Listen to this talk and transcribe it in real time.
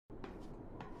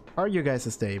How are you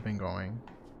guys' day been going?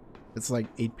 It's like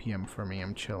 8 p.m. for me.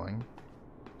 I'm chilling.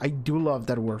 I do love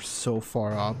that we're so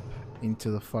far up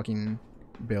into the fucking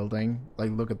building.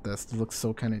 Like, look at this. This looks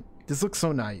so this looks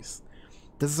so nice.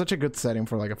 This is such a good setting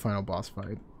for like a final boss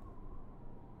fight.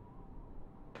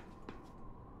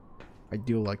 I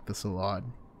do like this a lot.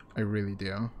 I really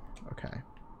do. Okay.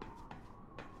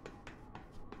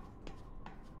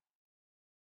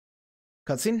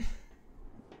 Cutscene?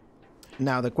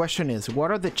 Now the question is,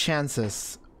 what are the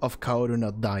chances of Kaoru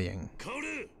not dying?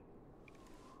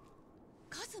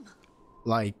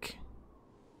 Like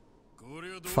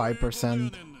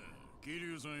 5%?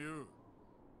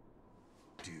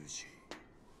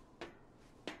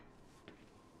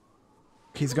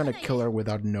 He's gonna kill her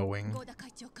without knowing.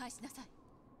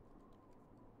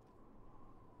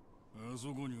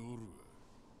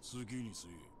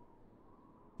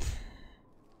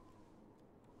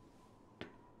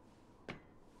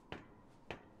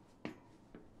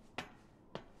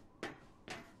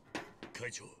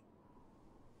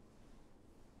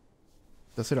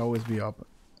 Does it always be up?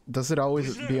 Does it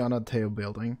always be on a tail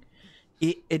building?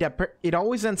 It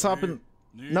always ends up in...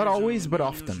 Not always, but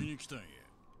often.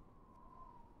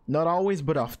 Not always,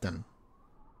 but often.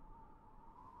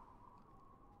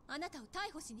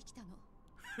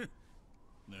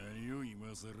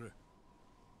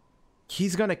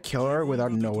 He's gonna kill her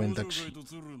without knowing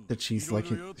that she's like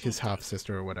his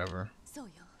half-sister or whatever.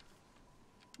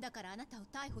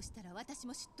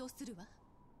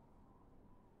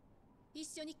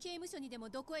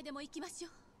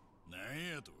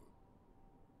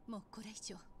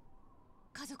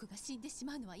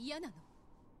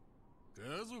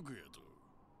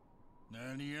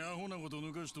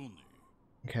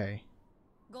 Okay.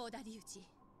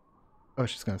 Oh,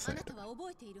 she's gonna say it.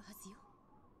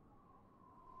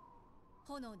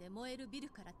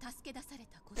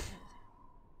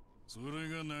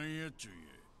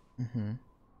 Mm-hmm.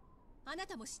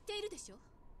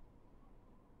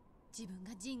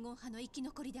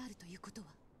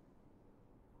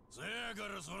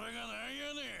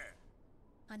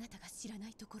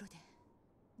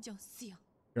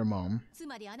 Your mom.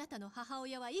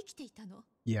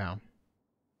 Yeah.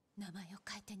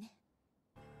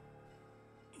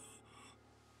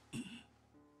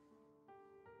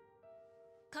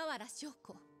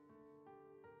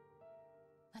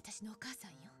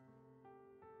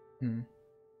 Hmm.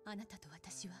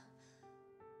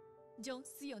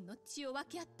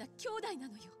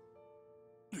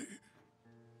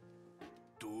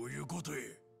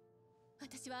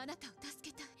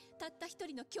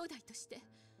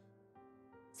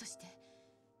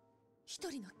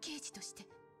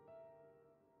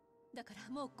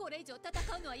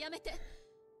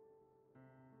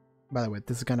 By the way,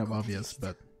 this is kind of obvious,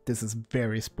 but this is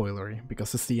very spoilery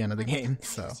because it's the end of the game,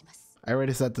 so... I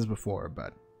already said this before,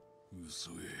 but...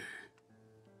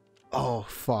 Oh,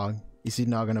 fuck. Is he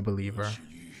not gonna believe her?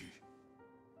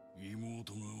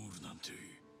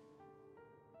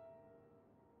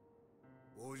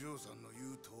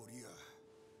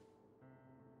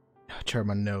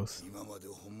 Chairman knows.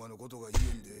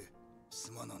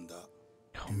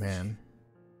 Oh, man.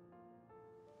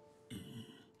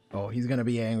 Oh, he's gonna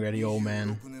be angry at the old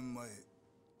man.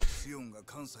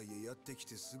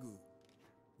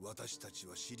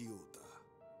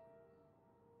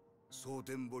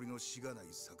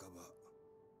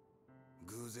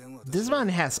 This man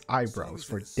has eyebrows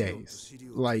for days.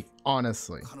 Like,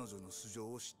 honestly.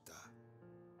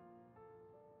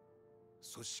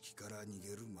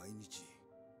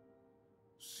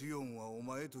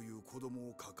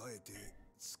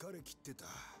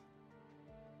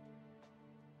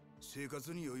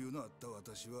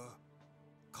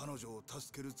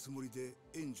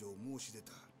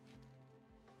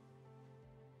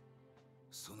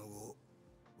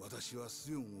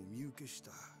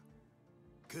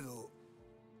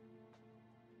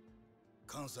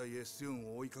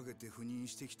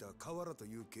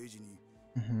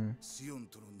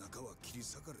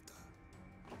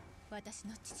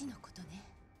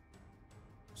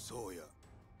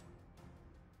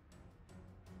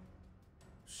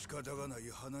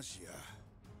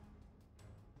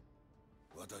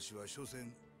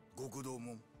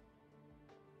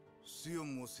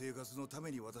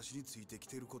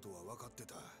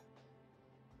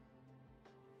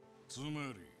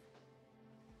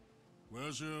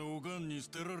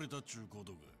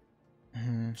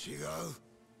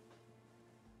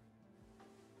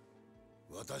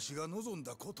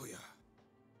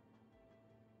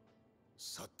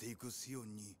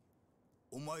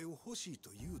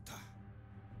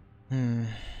 Mm-hmm.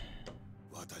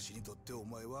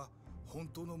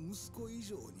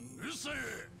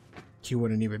 He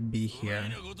wouldn't even be here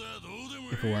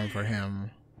if it weren't for him.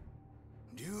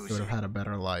 He would have had a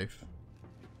better life.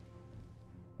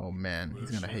 Oh man,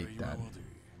 he's gonna hate that.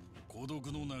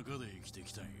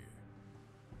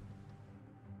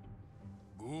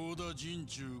 合田陣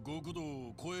中極道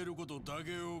を超えることだ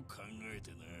けを考え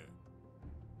てな。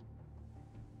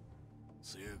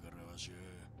せやからわしは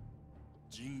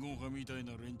人言派みたい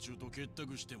な連中と結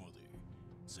託してまで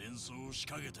戦争を仕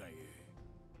掛けたんや。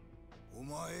お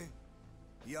前、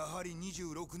やはり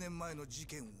26年前の事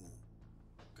件を。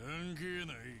関係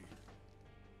ない。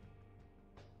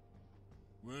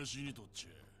わしにとっちゃ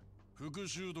復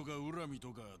讐とか恨み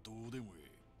とかどうでもえ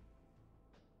え。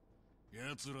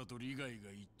 奴らと利害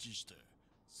が一致した。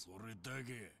それだ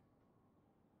け。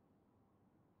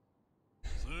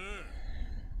さあ、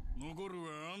残る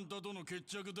はあんたとの決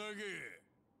着だけ。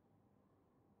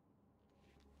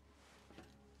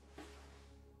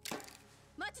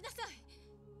待ちなさい。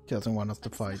 He doesn't want us to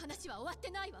fight. 話は終わって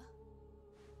ないわ。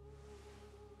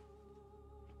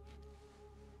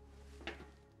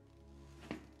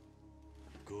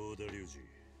合田隆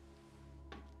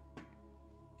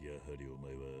二。やはりお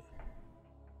前は。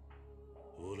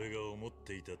 俺が思っ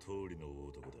ていた通りの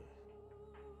男だ。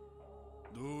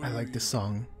 I like this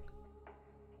song.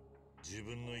 自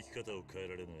分の生き方を変え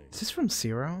られない。 Is this from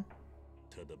Zero?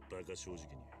 ただバカ正直に。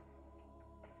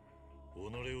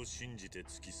己を信じて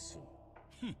突き進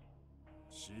む。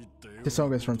This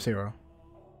song is from Zero.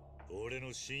 俺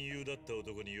の親友だった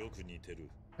男によく似てる。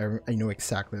 I know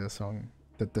exactly the song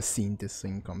that the scene this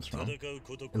scene comes from. I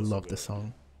love the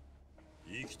song.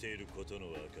 生きていることの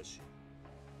証。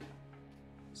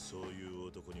 そういう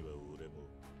男には俺も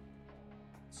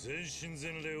全身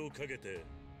全霊をかけて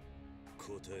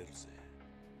答えるぜ。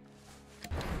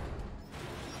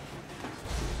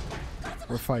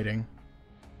 We're fighting.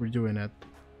 We're doing it.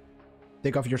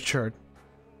 Take off your shirt.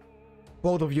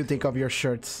 Both of you take off your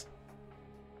shirts.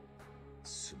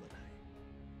 すまな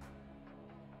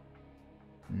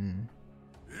い。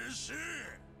よし。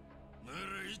なら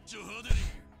一丁派手に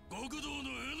極道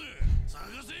の花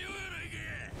探せよやないか。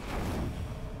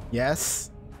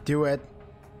 Yes, do it.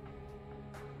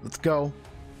 Let's go.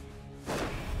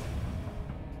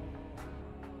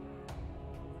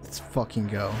 Let's fucking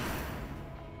go.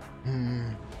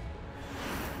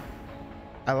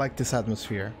 I like this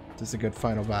atmosphere. This is a good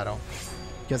final battle.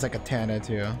 He has like a katana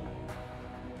too.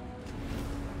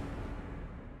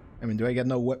 I mean, do I get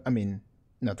no I mean,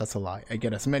 no, that's a lie. I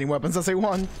get as many weapons as I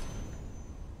want.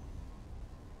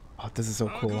 Oh, this is so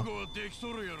cool.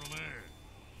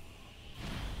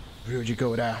 Ryuji,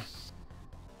 go there.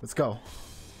 Let's go.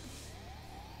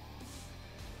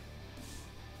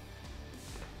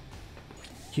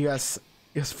 He has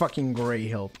fucking great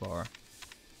health bar.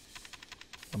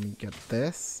 Let me get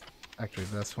this. Actually,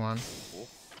 this one.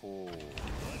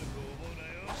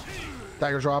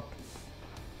 Dagger drop.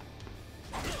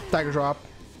 Dagger drop.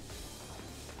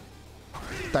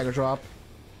 Dagger drop.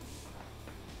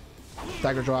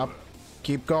 Dagger drop.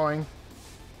 Keep going.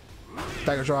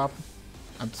 Dagger drop.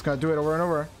 I'm just gonna do it over and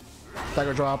over.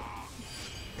 Dagger drop.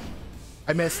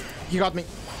 I missed. He got me.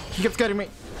 He keeps getting me.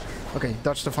 Okay,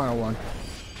 dodge the final one.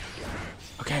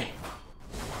 Okay.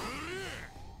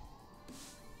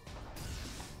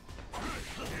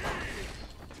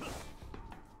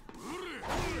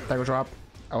 Dagger drop.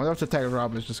 I wonder if the dagger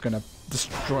drop is just gonna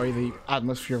destroy the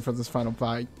atmosphere for this final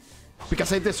fight.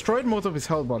 Because I destroyed most of his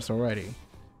health bars already.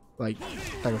 Like,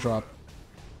 dagger drop.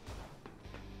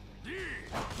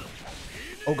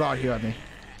 Oh god, he got me.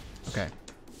 Okay.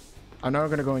 I'm now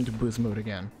gonna go into boost mode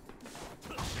again.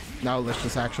 Now let's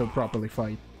just actually properly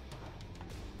fight.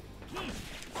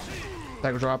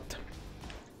 Dagger dropped.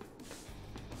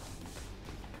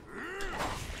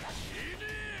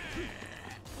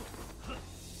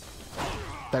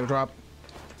 Dagger drop.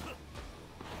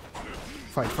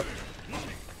 Fight, fight.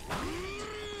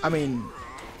 I mean,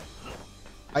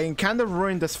 I kind of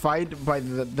ruined this fight by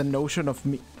the notion of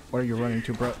me. Where are you running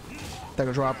to, bro?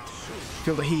 Dagger drop.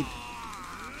 Feel the heat.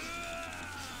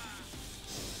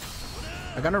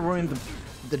 I kind of ruined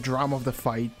the drama of the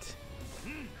fight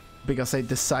because I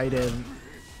decided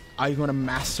I'm gonna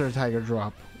master Tiger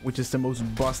Drop, which is the most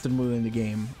busted move in the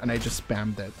game, and I just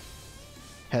spammed it.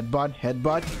 Headbutt,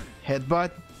 headbutt,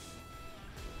 headbutt.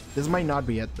 This might not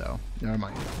be it though. Never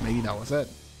mind. Maybe that was it.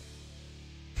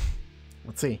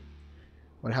 Let's see.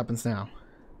 What happens now?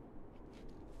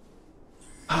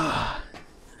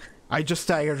 I just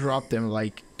Tiger dropped him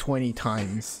like 20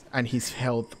 times and his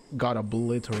health got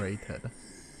obliterated.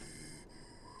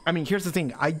 I mean, here's the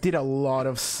thing. I did a lot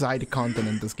of side content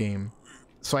in this game.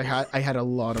 So I had a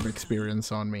lot of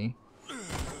experience on me.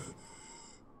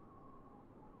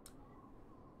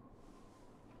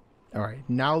 All right,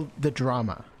 now the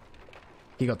drama.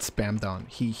 He got spammed on.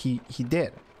 He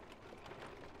did.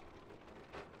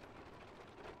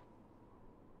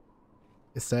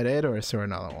 Is that it, or is there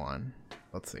another one?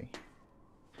 Let's see.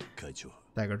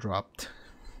 Dagger dropped.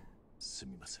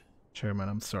 Chairman,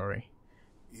 I'm sorry.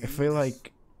 I feel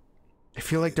like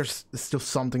there's still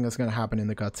something that's gonna happen in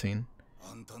the cutscene.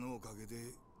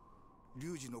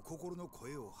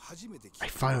 I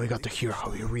finally got to hear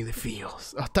how he really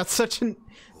feels. Oh, that's such a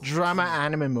drama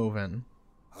anime movement.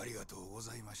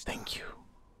 Thank you.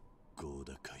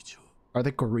 Are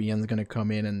the Koreans gonna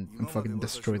come in and fucking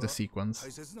destroy the sequence?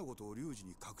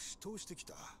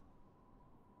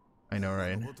 I know,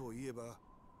 right?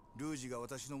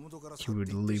 He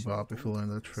would leave up if he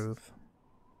learned the truth.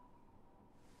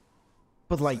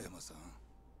 But like,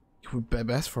 it would be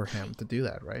best for him to do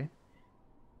that, right?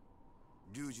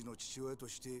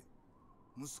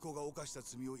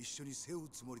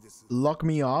 Lock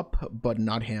me up, but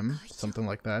not him. Something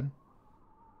like that.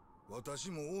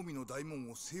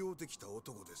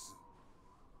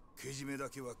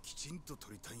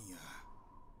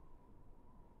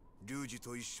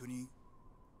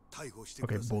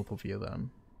 Okay, both of you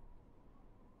then.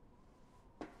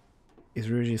 Is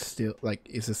Ryuji still, like,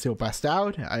 is it still passed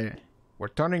out? We're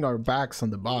turning our backs on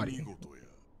the body.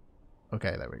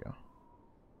 Okay, there we go.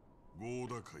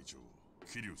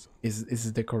 Is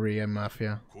it the Korean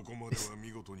mafia?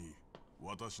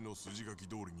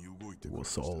 It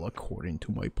was all according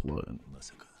to my plan.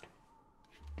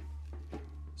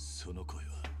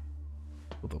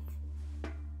 What the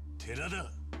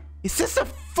Is this a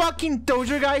fucking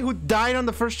dojo guy who died on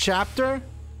the first chapter?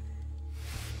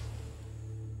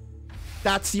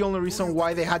 That's the only reason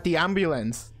why they had the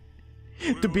ambulance.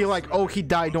 To be like, oh, he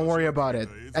died, don't worry about it.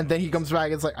 And then he comes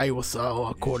back, it's like, I was all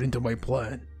according to my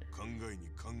plan.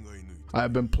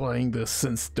 I've been playing this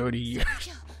since 30 years.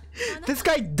 This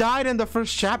guy died in the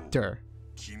first chapter.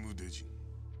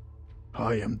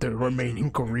 I am the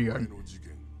remaining Korean.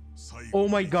 Oh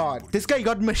my god, this guy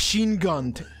got machine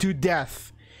gunned to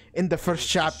death in the first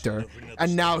chapter.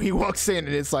 And now he walks in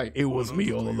and it's like, it was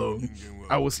me all along.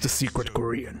 I was the secret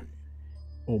Korean.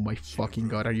 Oh my fucking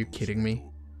god, are you kidding me?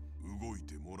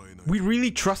 We really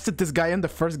trusted this guy in the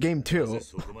first game too.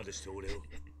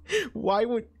 Why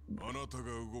would...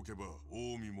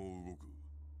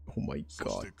 Oh my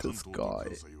god, this guy.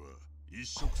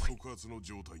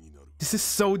 This is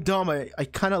so dumb. I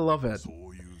kind of love it.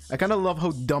 I kind of love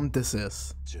how dumb this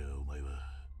is.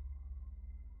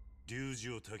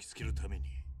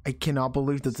 I cannot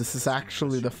believe that this is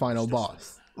actually the final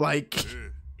boss. Like...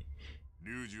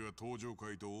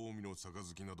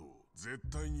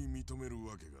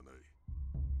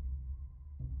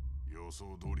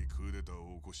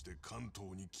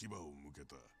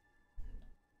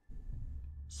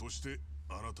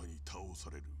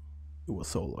 It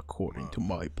was all according to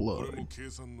my blood.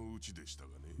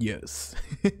 Yes.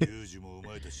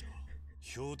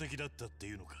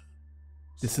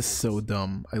 This is so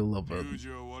dumb. I love it.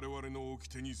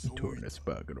 Turn us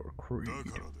back at our creed.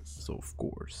 So of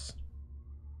course.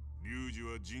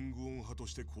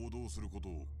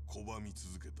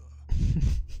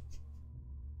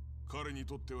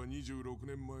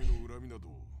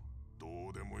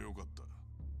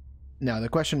 Now the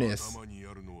question is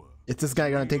this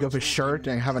guy gonna take off his shirt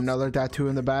and have another tattoo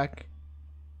in the back?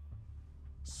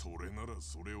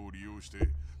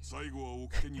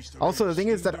 Also, the thing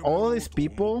is that all of these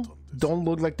people don't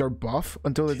look like they're buff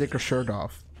until they take their shirt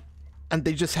off. And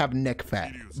they just have neck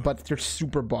fat, but they're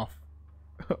super buff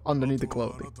underneath the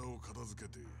clothing.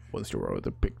 Once you're out of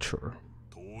the picture,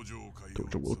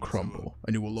 Dojo will crumble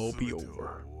and it will all be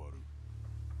over.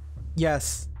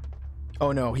 Yes.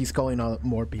 Oh no, he's calling out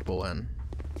more people in.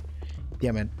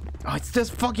 Damn it. Oh, it's this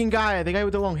fucking guy, the guy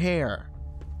with the long hair.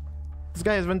 This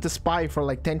guy has been the spy for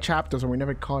like 10 chapters and we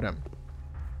never caught him.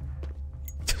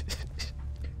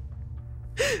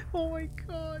 Oh my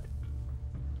god.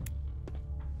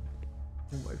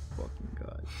 Oh my fucking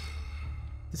god.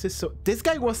 This is so... This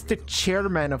guy was the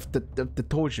chairman of the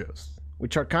dojos,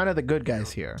 which are kind of the good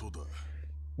guys here.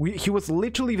 He was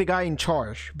literally the guy in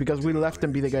charge because we left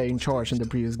him be the guy in charge in the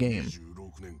previous game.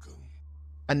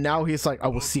 And now he's like, I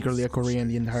was secretly a Korean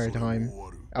the entire time.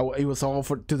 It was all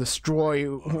to destroy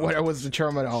what I was the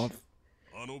chairman of.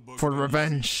 For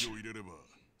revenge.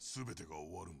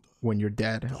 When you're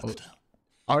dead. Oh.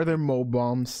 Are there more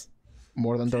bombs?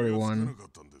 More than 31.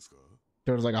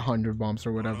 There's like 100 bombs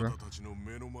or whatever.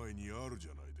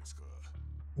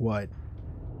 What?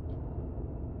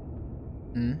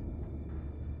 Hmm?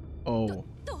 Oh.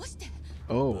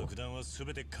 Oh.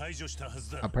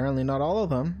 Apparently not all of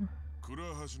them.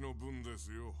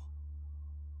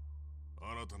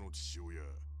 あなたの父親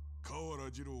河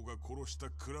原次郎が殺した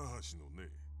倉橋のね。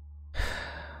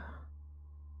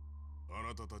あ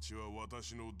なたたちは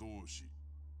私の同志、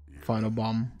 Final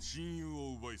bomb. 親友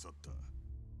を奪い去った。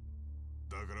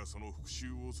だからその復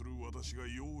讐をする私が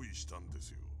用意したんで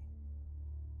すよ。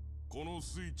この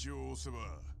スイッチを押せば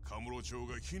カムロ町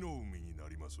が火の海にな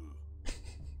ります。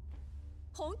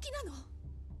本気なの？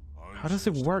 How does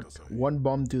it work? One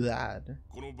bomb do that.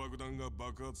 この爆弾が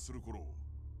爆発する頃、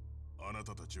あな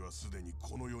たたちはすでに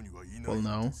この世にはいな Well, いん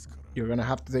no. ですから。 You're gonna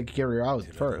have to take Kiryu out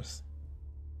first.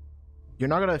 You're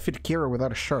not gonna fit Kiryu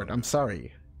without a shirt. I'm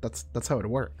sorry. That's how it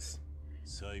works.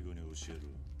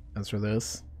 As for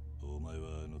this,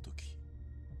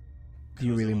 do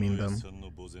you really mean them?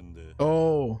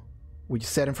 Oh, would you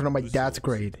sit in front of my dad's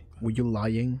grade? Were you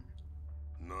lying?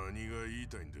 何が言い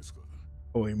たいんですか?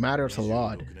 Oh, it matters a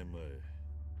lot.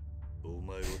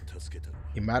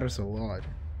 It matters a lot.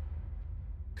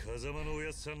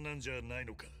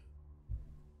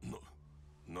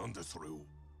 なんでそれを?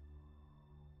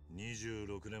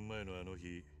 26年前のあの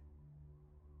日、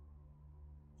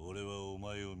俺はお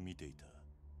前を見ていた。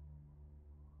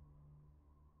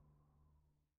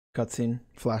 Cutscene,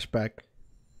 flashback.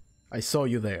 I saw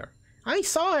you there. I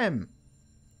saw him!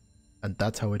 And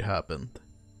that's how it happened.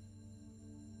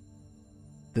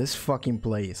 This fucking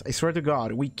place. I swear to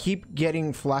God, we keep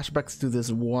getting flashbacks to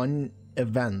this one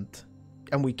event.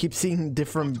 And we keep seeing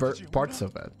different parts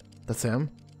of it. That's him?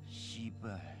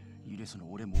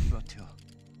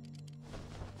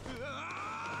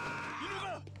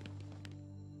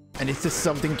 And is this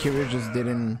something Kiryu just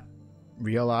didn't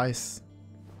realize?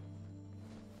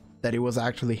 That it was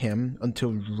actually him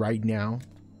until right now?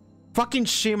 Fucking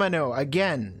Shimano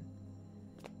again!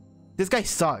 This guy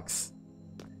sucks.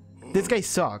 This guy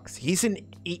sucks. He's in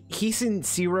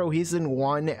 0, he's in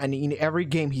 1, and in every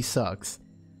game he sucks.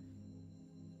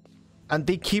 And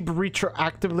they keep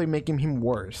retroactively making him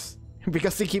worse.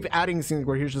 Because they keep adding scenes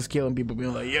where he's just killing people,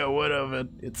 being like, yeah, whatever.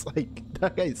 It's like,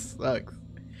 that guy sucks.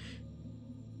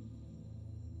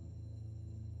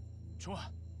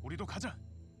 좋아, 우리도 가자.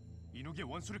 이노기의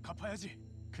원수를 갚아야지.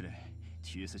 그래,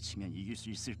 뒤에서 치면 이길 수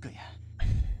있을 거야.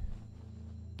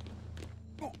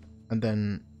 And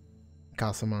then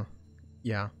Kasama,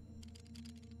 yeah.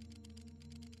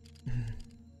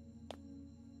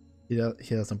 He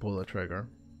doesn't pull the trigger.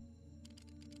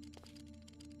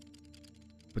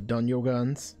 Put down your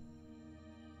guns.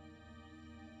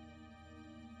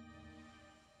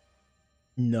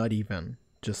 Not even.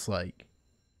 Just like,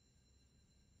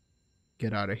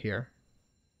 get out of here.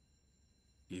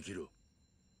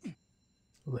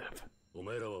 Live.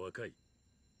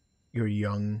 You're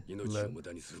young. Live.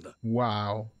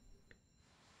 Wow.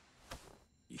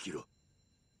 I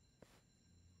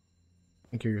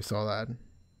think you saw that.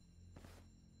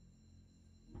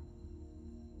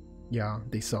 Yeah,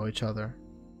 they saw each other.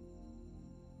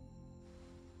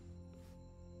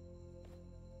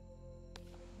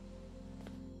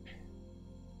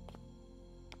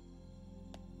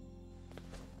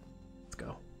 Let's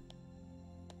go.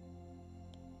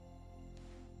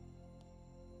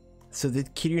 So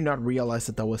did Kiryu not realize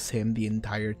that that was him the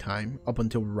entire time up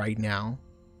until right now?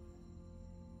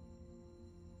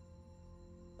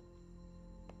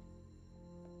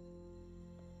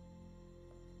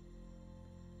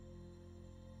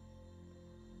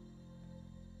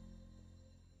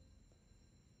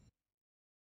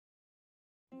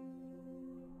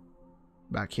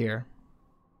 Back here.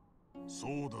 そ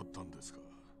うだったんですか。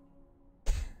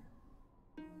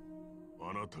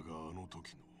あなたがあの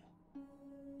時の。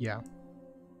 Yeah.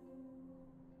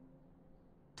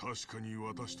 確かに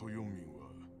私と四民は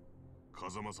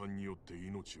風間さんによって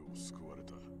命を救われ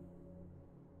た。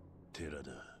寺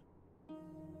だ。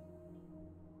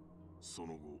そ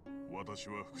の後、私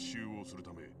は復讐をする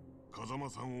ため風間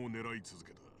さんを狙い続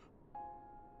けた。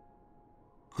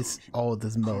 It's all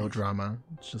this melodrama.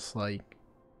 It's just like,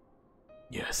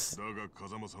 yes. だが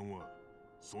風間さんは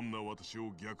そんな私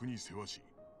を逆に世話し、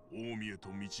近江へと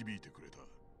導いてくれた。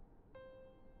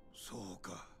 そう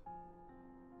か。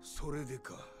それで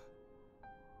か。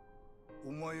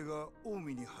お前が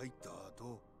近江に入った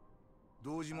後、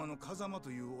堂島の風間と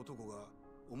いう男が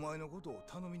お前のことを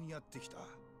頼みにやってきた。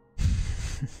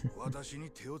私に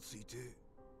手をついて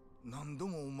何度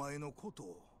もお前のこと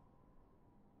を。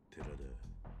寺田。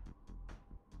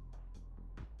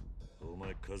お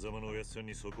前風間のおやっさん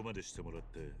にそこまでしてもらっ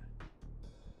て、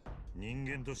人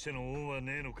間としての恩は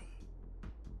ねえのか。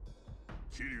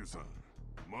桐生さん。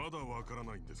 まだわから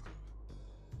ないんですか?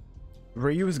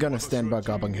 Ryu is gonna stand back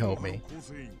up and help me.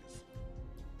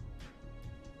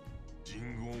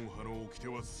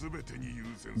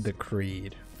 The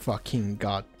creed. Fucking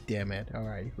god damn it.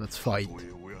 Alright, let's fight.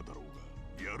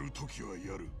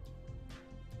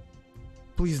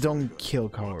 Please don't kill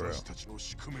Kaoru.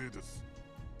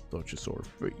 Such a sort of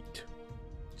fate.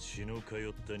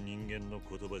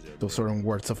 Those certain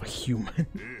words of a human.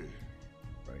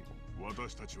 Right.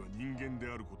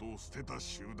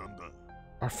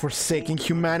 Are forsaking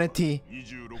humanity.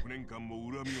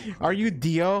 Are you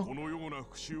Dio?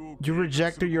 You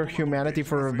rejected your humanity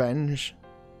for revenge.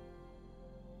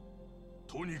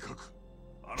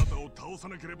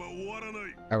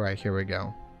 Alright, here we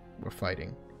go. We're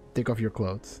fighting. Take off your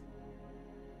clothes.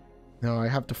 No, I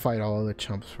have to fight all of the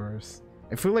chumps first.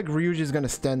 I feel like Ryuji's gonna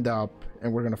stand up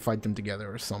and we're gonna fight them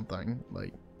together or something.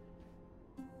 Like,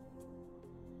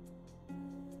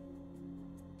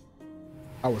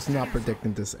 I was not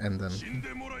predicting this ending.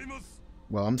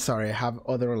 Well, I'm sorry. I have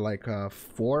other like 4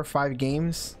 or 5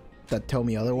 games that tell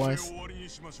me otherwise.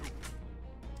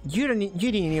 You didn't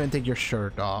even take your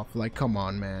shirt off. Like, come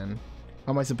on, man.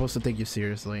 How am I supposed to take you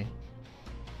seriously?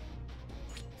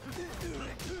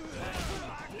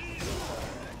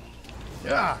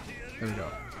 Yeah. There we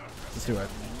go. Let's do it.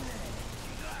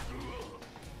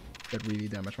 That really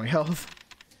damaged my health.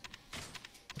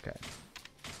 Okay.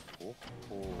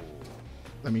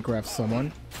 Let me grab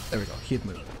someone. There we go. Hit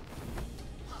move.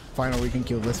 Finally, we can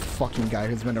kill this fucking guy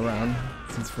who's been around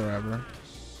since forever.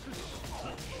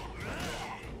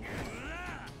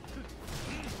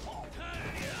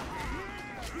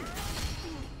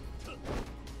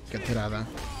 Get tirada.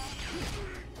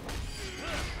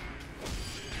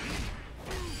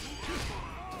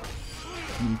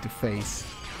 Need to face.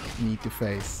 Need to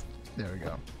face. There we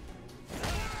go.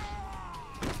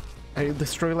 I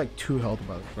destroyed like 2 health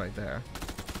bugs right there.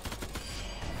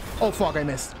 Oh fuck, I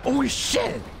missed. Holy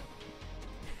shit!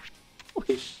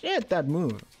 Holy shit, that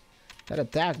move. That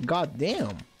attack,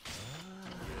 goddamn.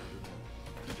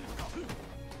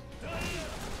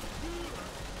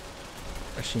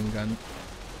 Machine gun.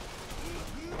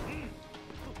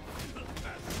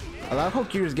 I love how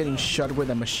Kiryu's getting shot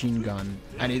with a machine gun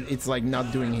and it's like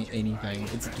not doing anything.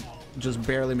 It's just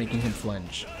barely making him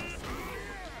flinch.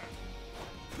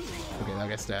 Okay, that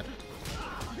guy's dead.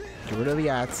 Get rid of the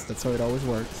ads, that's how it always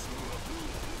works.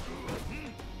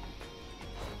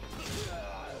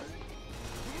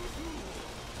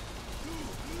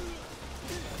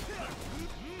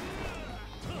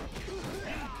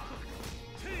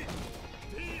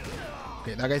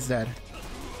 Okay, that guy's dead.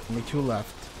 Only 2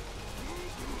 left.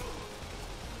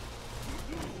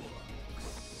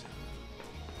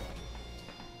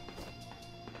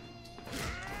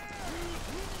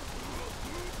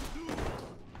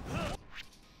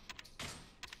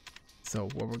 So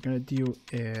what we're gonna do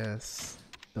is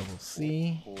double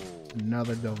C,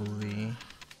 another double V,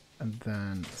 and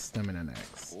then stamina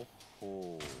X.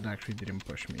 It actually didn't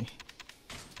push me.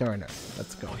 Darn it.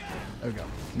 Let's go. There we go.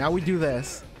 Now we do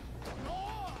this.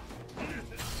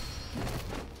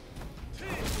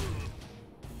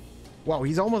 Wow,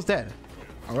 he's almost dead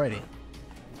already.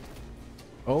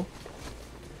 Oh.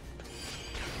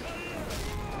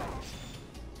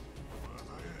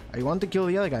 I want to kill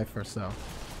the other guy first though.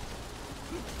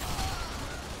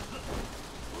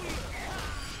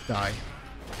 Die.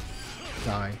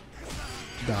 Die.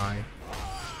 Die.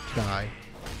 Die.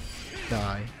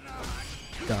 Die.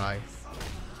 Die.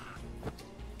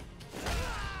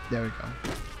 There we go.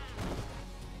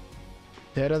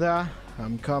 Da-da-da.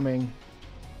 I'm coming.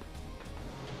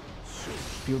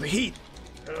 Feel the heat.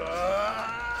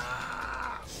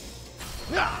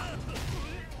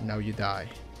 Now you die.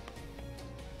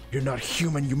 You're not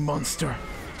human, you monster.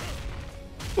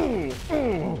 Ooh,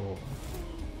 ooh.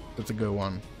 That's a good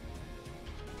one.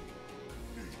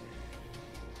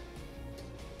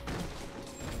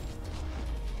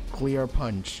 Clear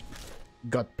punch.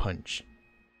 Gut punch.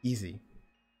 Easy.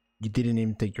 You didn't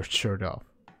even take your shirt off.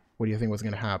 What do you think was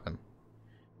gonna happen?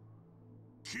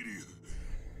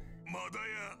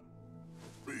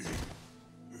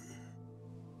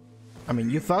 I mean,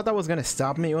 you thought that was gonna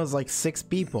stop me? It was like 6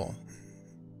 people.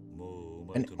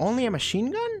 And only a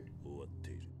machine gun?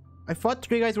 I fought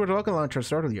 3 guys with rocket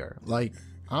launchers earlier. Like,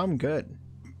 I'm good.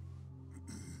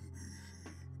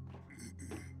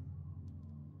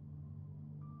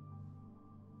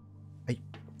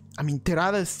 I mean,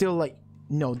 Terada is still like,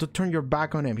 no, don't turn your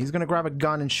back on him. He's gonna grab a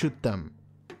gun and shoot them.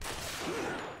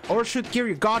 Or shoot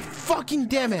Kiryu. God fucking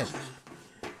damn it!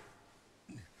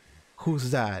 Who's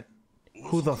that?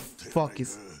 Who the fuck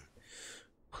is...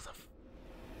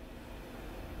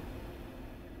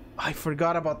 I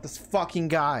forgot about this fucking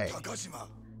guy.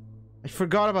 I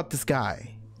forgot about this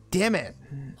guy. Damn it.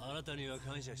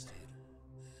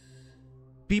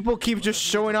 People keep just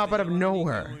showing up out of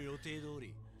nowhere.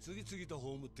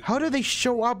 How do they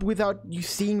show up without you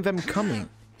seeing them coming?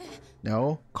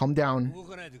 No, calm down.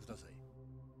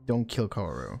 Don't kill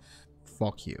Go-ryu.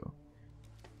 Fuck you.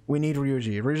 We need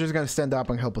Ryuji. Ryuji's gonna stand up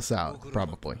and help us out,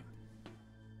 probably.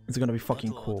 It's gonna be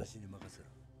fucking cool.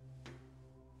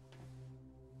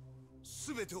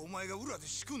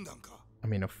 I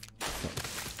mean,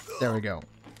 there we go.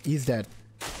 He's dead.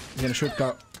 He's gonna shoot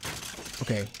Go.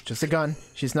 Okay, just a gun.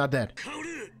 She's not dead.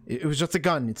 It was just a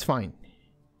gun. It's fine.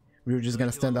 Ryuji's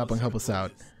gonna stand up and help us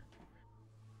out.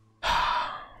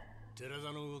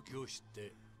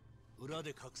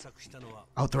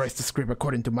 Authorize the script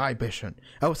according to my vision.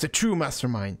 I was a true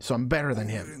mastermind, so I'm better than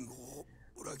him.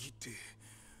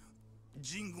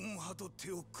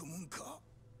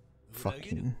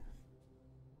 Fucking.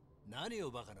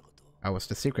 I was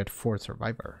the secret fourth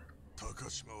survivor.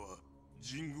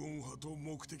 Oh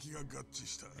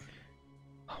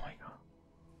my god.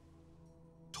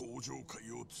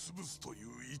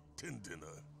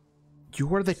 You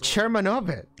were the chairman of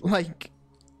it. Like.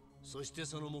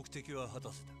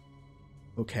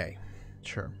 Okay,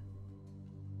 sure.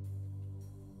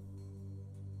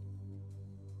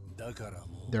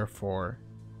 Therefore,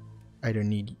 I don't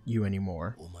need you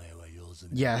anymore.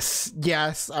 Yes,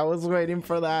 yes, I was waiting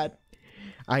for that.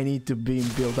 I need to be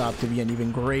built up to be an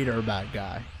even greater bad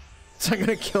guy. So I'm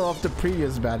gonna kill off the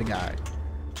previous bad guy.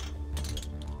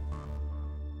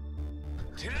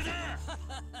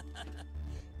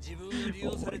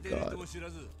 Oh my god.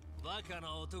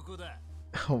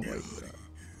 Oh my god.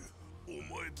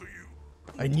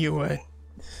 I knew it.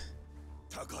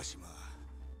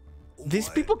 These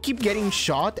people keep getting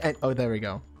shot and oh, there we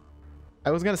go. I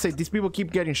was gonna say these people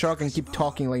keep getting shot and keep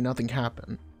talking like nothing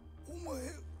happened.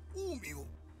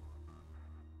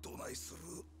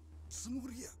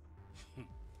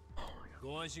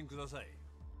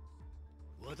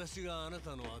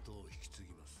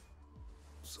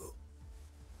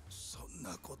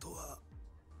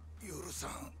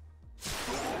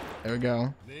 There we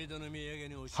go.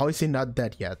 How is he not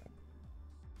dead yet?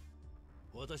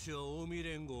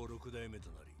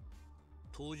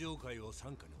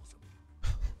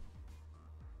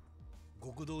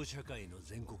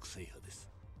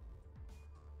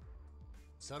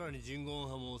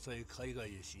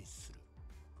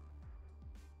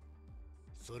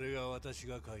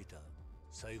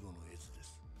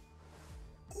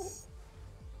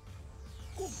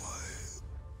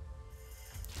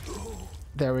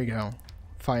 There we go.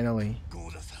 Finally.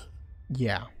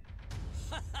 Yeah.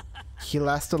 He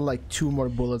lasted like 2 more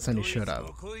bullets and he should have.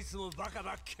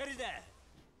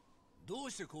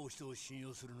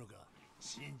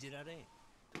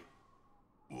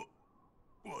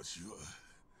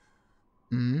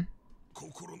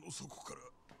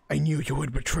 I knew you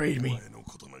would betray me.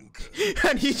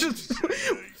 And he just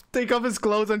take off his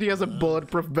clothes and he has a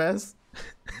bulletproof vest.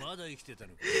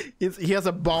 He has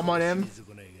a bomb on him.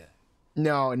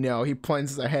 No, no, he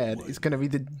points ahead. It's gonna be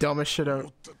the dumbest shit ever.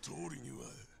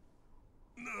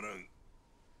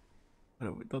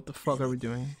 What the fuck are we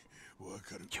doing?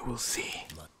 You will see.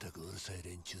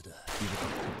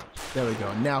 There we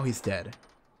go. Now he's dead.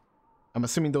 I'm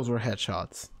assuming those were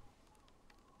headshots.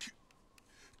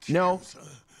 No.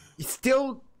 He's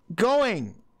still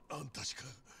going.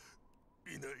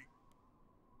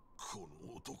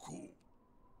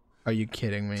 Are you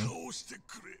kidding me?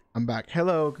 I'm back.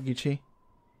 Hello, Kokichi.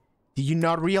 Did you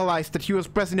not realize that he was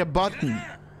pressing a button?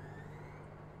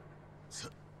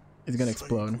 It's gonna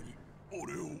explode.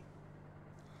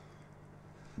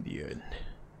 Dude.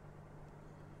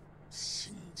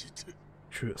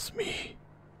 Trust me.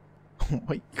 Oh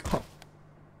my god.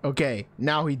 Okay,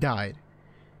 now he died.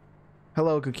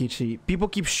 Hello, Kokichi. People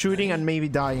keep shooting and maybe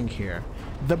dying here.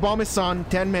 The bomb is on.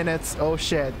 10 minutes. Oh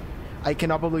shit. I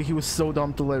cannot believe he was so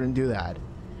dumb to let him do that.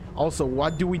 Also,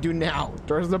 what do we do now?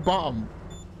 There's the bomb.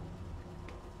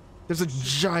 There's a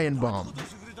giant bomb.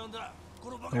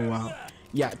 Oh wow.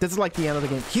 Yeah, this is like the end of the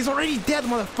game. He's already dead,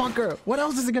 motherfucker. What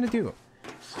else is he gonna do?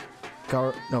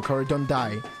 No, Go-ryu, don't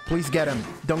die. Please get him.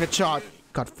 Don't get shot.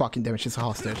 God fucking damn it, she's a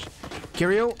hostage.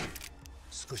 Kiryu?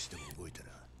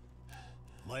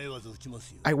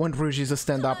 I want Ryuji to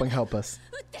stand up and help us.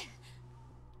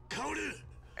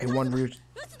 I want Ryuji.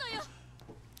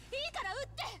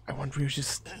 I want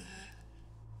Ryuji.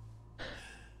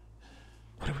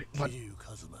 What are we? What?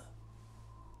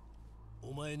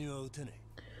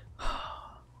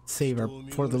 Save her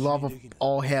for the love of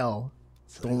all hell.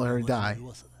 Don't let her die.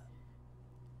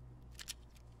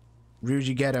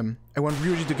 Ryuji, get him. I want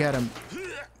Ryuji to get him.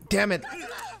 Damn it.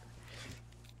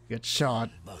 Get shot.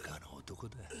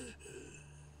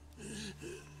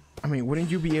 I mean, wouldn't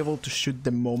you be able to shoot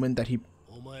the moment that he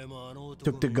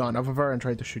took the gun off of her and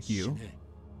tried to shoot you?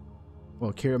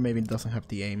 Well, Kira maybe doesn't have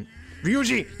the aim.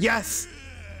 Ryuji! Yes!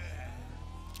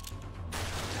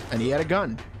 And he had a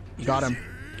gun. You got him.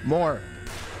 More.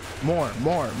 More,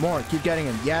 more, more. Keep getting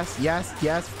him. Yes, yes,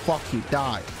 yes. Fuck you.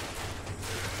 Die.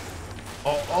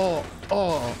 Oh, oh,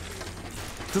 oh.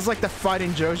 This is like the fight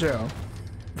in JoJo,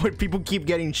 where people keep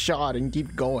getting shot and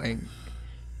keep going.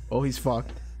 Oh, he's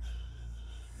fucked.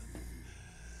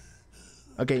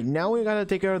 Okay, now we gotta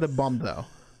take care of the bomb, though.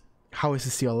 How is he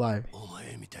still alive?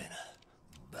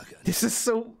 This is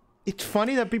so... It's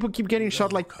funny that people keep getting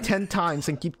shot like 10 times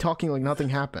and keep talking like nothing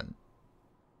happened.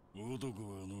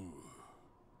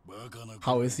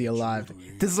 How is he alive?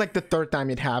 This is like the third time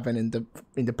it happened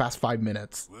in the past 5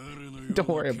 minutes. Don't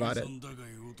worry about it.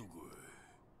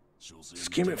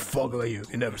 Scheming fog like you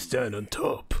never stand on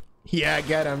top. Yeah,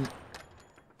 get him.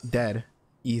 Dead.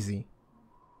 Easy.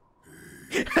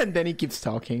 And then he keeps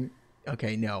talking.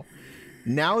 Okay, no.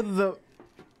 Now the...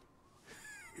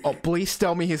 Oh, please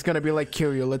tell me he's gonna be like,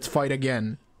 Kiryu, let's fight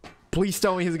again. Please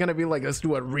tell me he's gonna be like, let's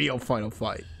do a real final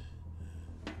fight.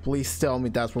 Please tell me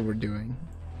that's what we're doing.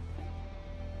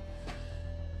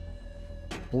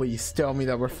 Please tell me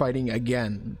that we're fighting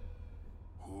again.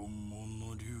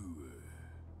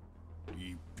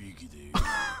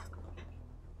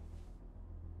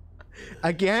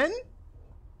 Again?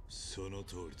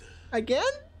 Again?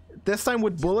 This time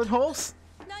with bullet holes?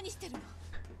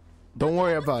 Don't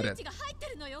worry about it.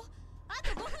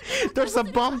 There's a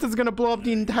bomb that's gonna blow up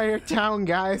the entire town,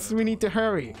 guys. We need to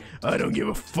hurry. I don't give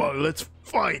a fuck. Let's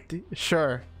fight.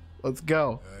 Sure. Let's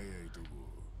go.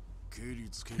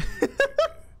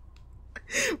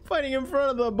 Fighting in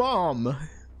front of the bomb.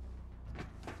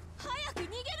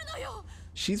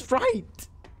 She's right.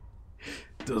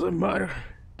 Doesn't matter.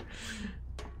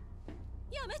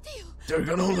 There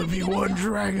can only be one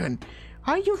dragon.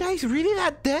 Are you guys really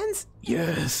that dense?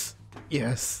 Yes.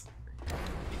 Yes.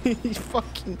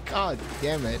 Fucking god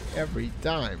damn it, every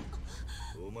time.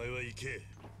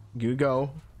 You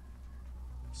go.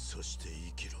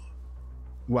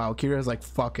 Wow, Kira's like,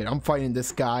 fuck it, I'm fighting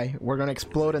this guy. We're gonna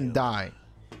explode and die.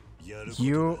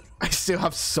 I still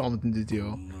have something to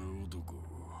do.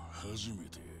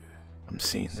 I'm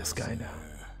seeing this guy now.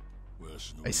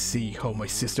 I see how my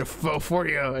sister fell for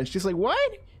you. And she's like, what?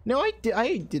 No, I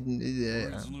didn't.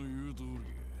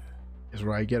 Is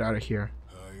right, get out of here.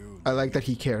 I like that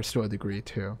he cares to a degree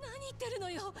too.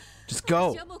 Just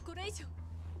go.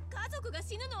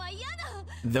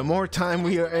 The more time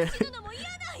we are,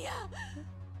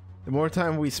 the more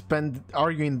time we spend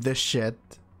arguing this shit,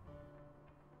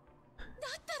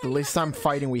 the least time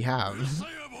fighting we have.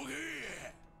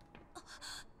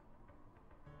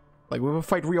 Like, we will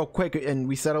fight real quick and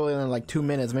we settle it in like 2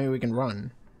 minutes. Maybe we can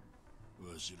run.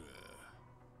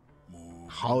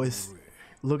 How is...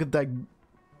 Look at that...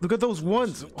 Look at those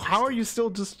ones. How are you still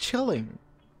just chilling?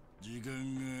 I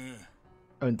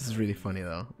mean, this is really funny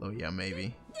though. Oh yeah,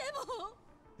 maybe.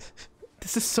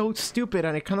 This is so stupid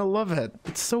and I kind of love it.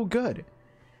 It's so good.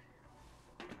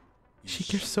 She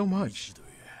cares so much.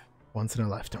 Once in a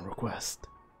lifetime request.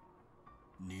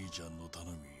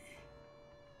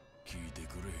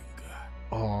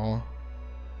 Aww.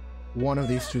 One of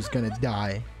these two is gonna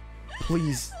die.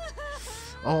 Please.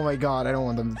 Oh my god, I don't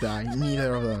want them to die.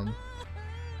 Neither of them.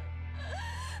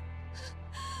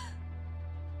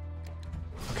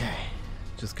 Okay,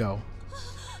 just go.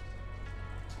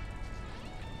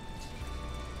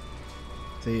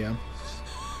 See ya.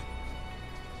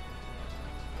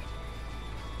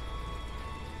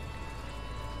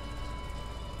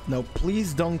 No,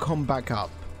 please don't come back up.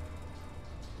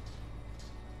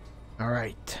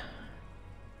 Alright.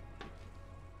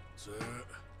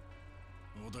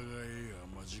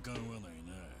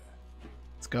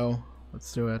 Let's go.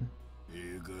 Let's do it.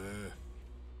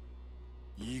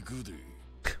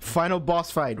 Final boss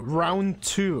fight, round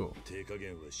 2.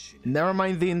 Never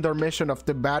mind the intermission of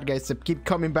the bad guys that keep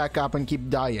coming back up and keep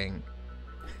dying.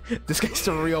 This guy's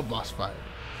the real boss fight.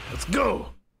 Let's go!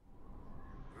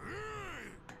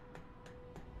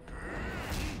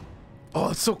 Oh,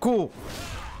 it's so cool!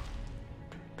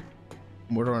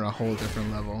 We're on a whole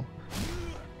different level.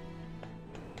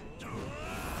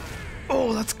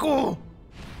 Oh, that's cool!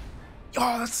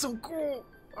 Oh, that's so cool!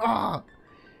 Ah!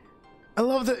 I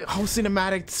love how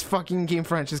cinematic this fucking game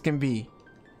franchise can be.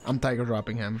 I'm tiger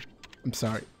dropping him. I'm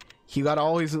sorry. He got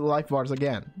all his life bars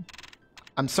again.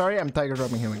 I'm sorry, I'm tiger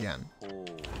dropping him again.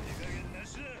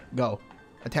 Go.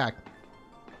 Attack.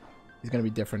 He's gonna be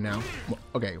different now.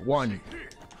 Okay, 1.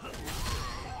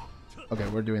 Okay,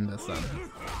 we're doing this then.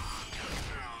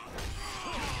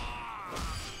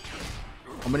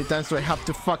 How many times do I have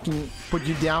to fucking put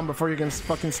you down before you can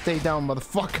fucking stay down,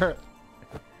 motherfucker?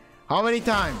 How many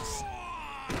times?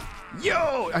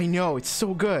 Yo! I know, it's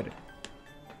so good.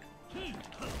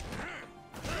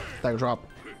 That drop.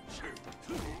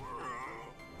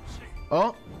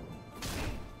 Oh.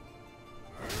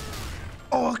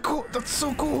 Oh, cool. That's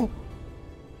so cool.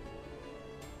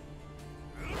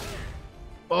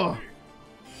 Oh.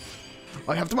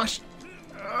 I have to mash.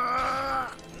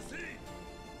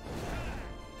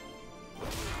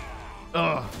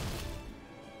 Ugh.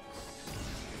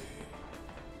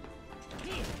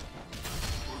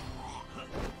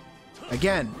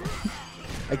 Again.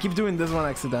 I keep doing this one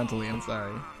accidentally, I'm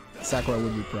sorry. Sakura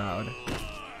would be proud.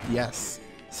 Yes.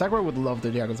 Sakura would love the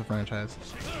Yakuza franchise.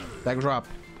 That drop.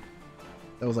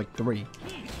 That was like 3.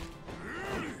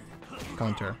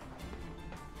 Counter.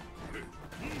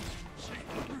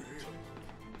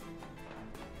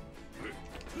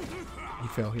 He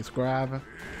failed his grab. What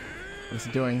is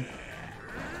he doing?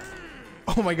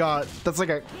 Oh my god, that's like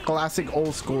a classic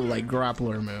old school like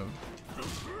grappler move.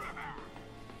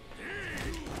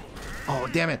 Oh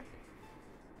damn it.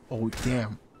 Oh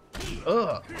damn.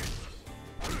 Ugh.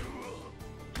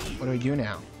 What do I do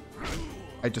now?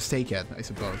 I just take it, I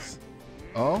suppose.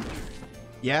 Oh?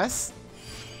 Yes?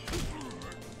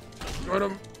 Get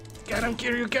him! Get him,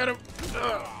 Kiryu, get him!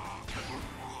 Ugh.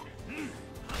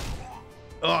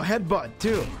 Oh, headbutt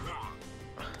too.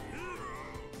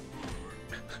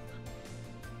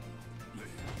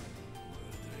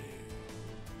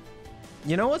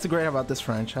 You know what's great about this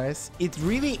franchise? It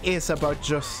really is about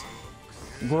just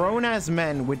grown-ass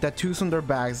men with tattoos on their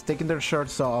backs, taking their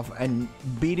shirts off and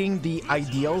beating the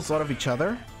ideals out of each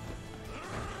other.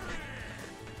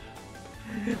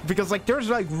 Because like there's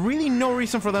like really no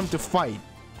reason for them to fight.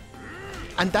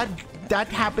 And that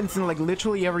happens in like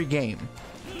literally every game.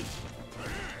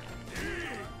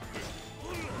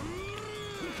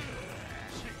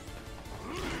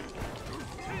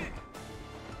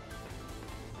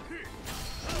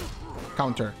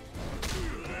 Counter.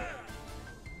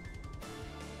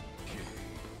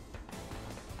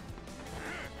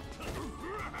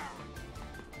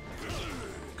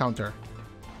 Counter.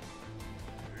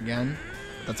 Again.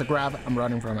 That's a grab. I'm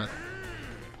running from it.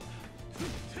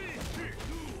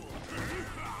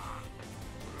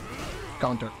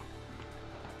 Counter.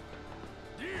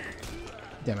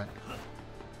 Damn it.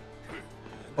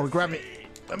 Oh, grab me.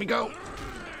 Let me go.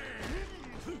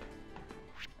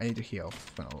 I need to heal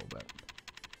a little bit.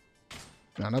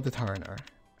 No, not the Tariner.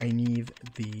 I need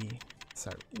the...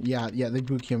 Sorry. Yeah, the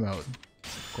Bukyo mode.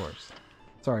 Of course.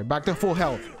 Sorry, back to full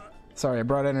health. Sorry, I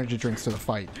brought energy drinks to the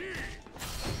fight.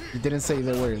 You didn't say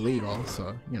they were illegal,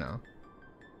 so, you know.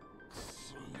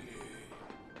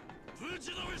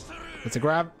 It's a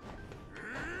grab.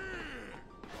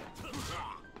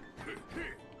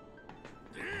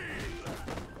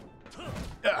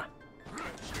 Ah.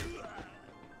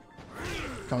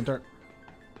 Counter.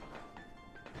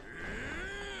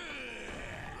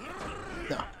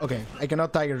 No, okay, I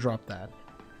cannot tiger drop that.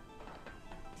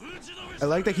 I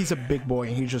like that he's a big boy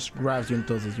and he just grabs you and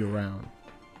tosses you around.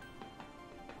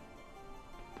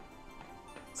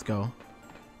 Let's go.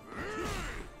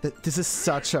 This is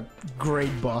such a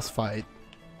great boss fight.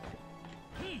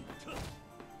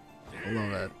 I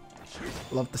love it.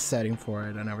 Love the setting for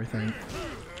it and everything.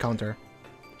 Counter.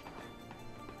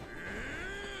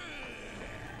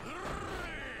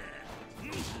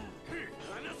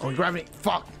 Oh, he grabbed me.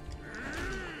 Fuck.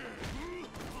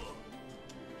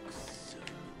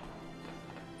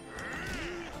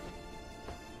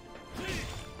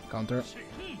 Counter.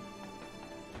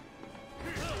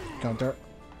 Counter.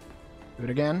 Do it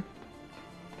again.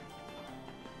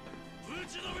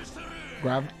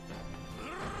 Grab.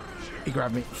 He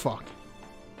grabbed me. Fuck.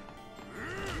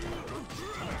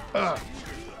 Ugh.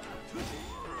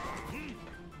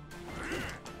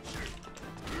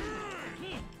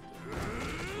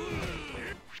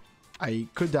 I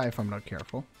could die if I'm not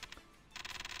careful.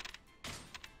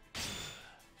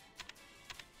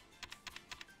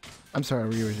 I'm sorry,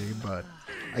 Ryuji, but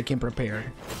I came prepared.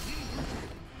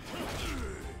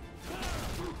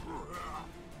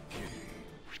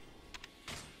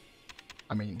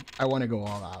 I mean, I want to go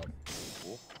all out.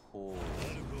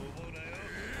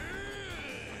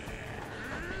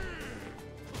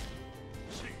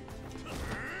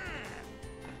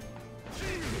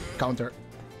 Counter.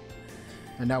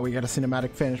 And now we got a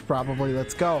cinematic finish, probably.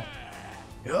 Let's go.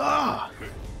 Yeah.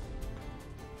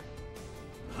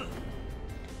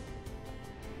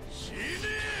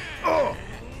 Oh.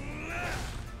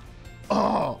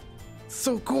 Oh.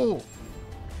 So cool.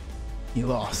 He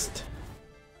lost.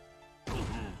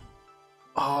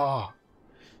 Oh.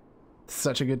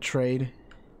 such a good trade.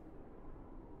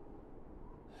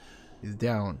 He's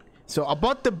down. So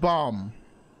about the bomb.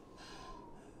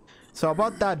 So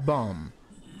about that bomb.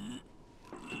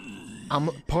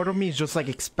 Part of me is just like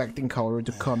expecting Haarute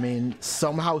to come in,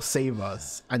 somehow save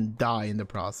us, and die in the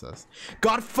process.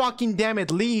 God fucking damn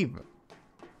it, leave!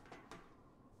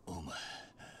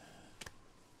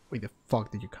 Wait, the fuck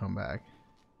did you come back?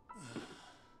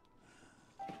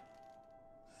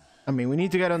 I mean, we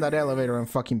need to get on that elevator and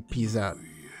fucking peace out.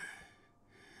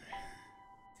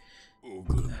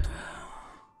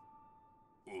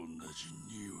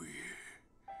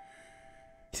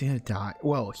 Is he gonna die?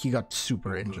 Well, he got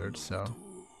super injured, so.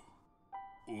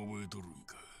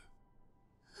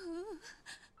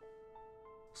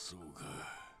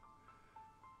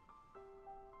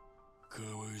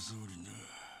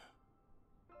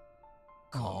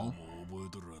 Oh.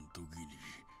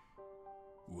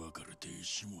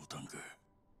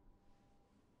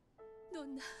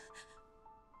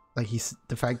 Like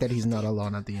the fact that he's not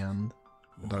alone at the end.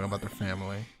 We're talking about their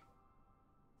family.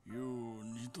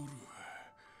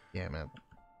 Yeah, man.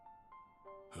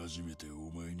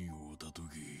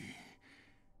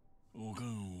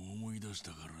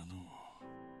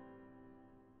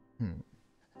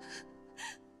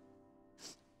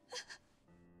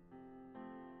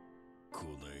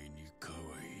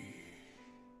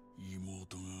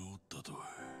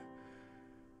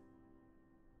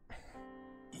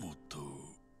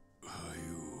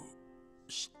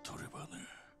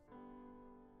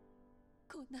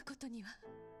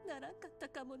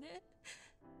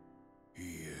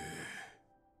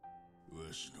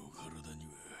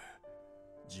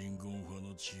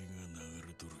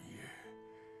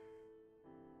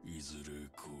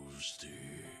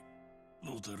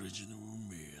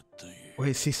 Why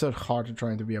is he so hard at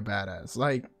trying to be a badass?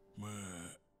 Like,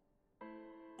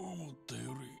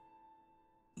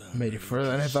 made it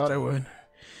further than I thought I would.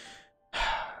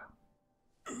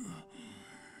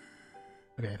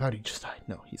 Okay, I thought he just died.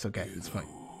 No, he's okay. He's fine.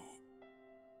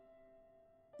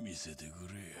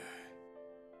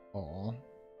 Aww.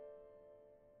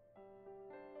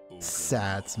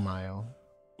 Sad smile.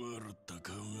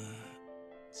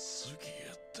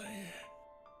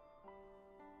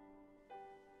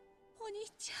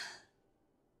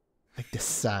 Like the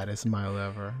saddest smile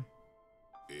ever.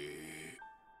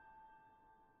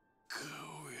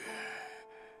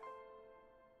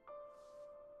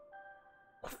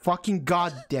 Fucking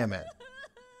god damn it.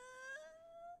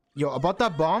 Yo, about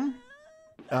that bomb?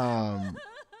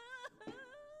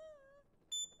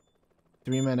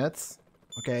 3 minutes.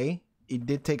 Okay. It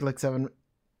did take like 7.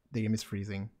 The game is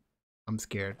freezing. I'm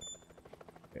scared.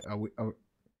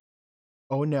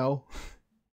 Oh no.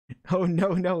 Oh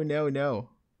no, no, no, no.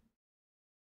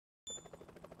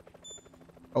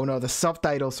 Oh no, the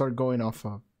subtitles are going off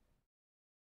of.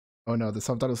 Oh no, the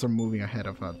subtitles are moving ahead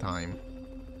of time.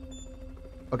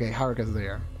 Okay, Haruka's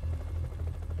there.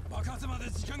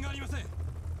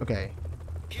 Okay.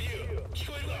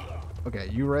 Okay,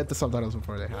 you read the subtitles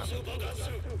before they happen.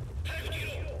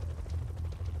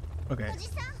 Okay.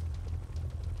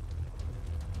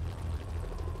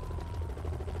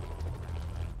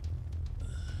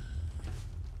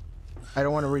 I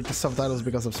don't want to read the subtitles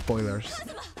because of spoilers.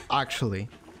 Actually.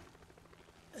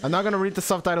 I'm not gonna read the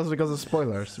subtitles because of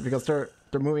spoilers, because they're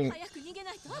moving.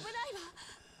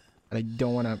 And I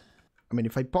don't want to. I mean,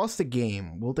 if I pause the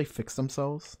game, will they fix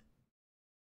themselves?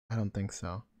 I don't think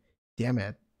so. Damn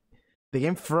it. The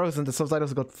game froze and the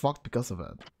subtitles got fucked because of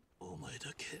it.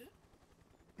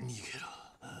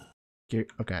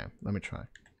 Okay, let me try.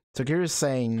 So Kiryu's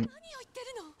saying,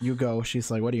 you go. She's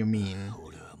like, what do you mean?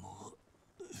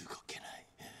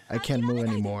 I can't move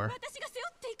anymore.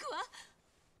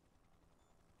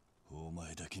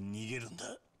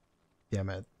 Damn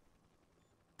it.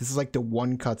 This is like the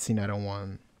one cutscene I don't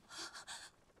want.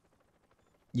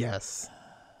 Yes.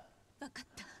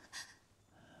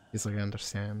 He's like, I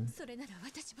understand.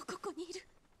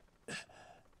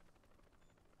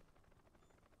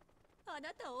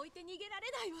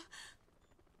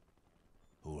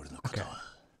 Okay.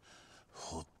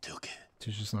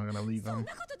 She's just not gonna leave him.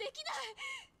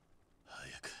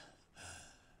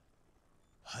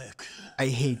 I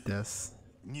hate this.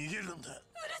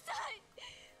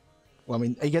 Well, I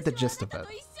mean, I get the gist of it.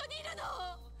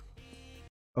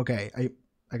 Okay,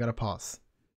 I gotta pause.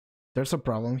 There's a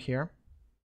problem here.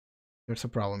 There's a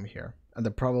problem here. And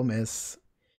the problem is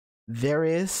there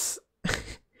is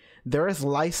there is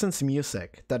licensed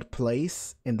music that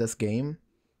plays in this game,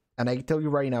 and I tell you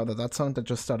right now that that song that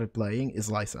just started playing is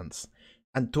licensed.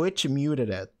 And Twitch muted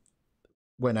it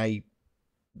when I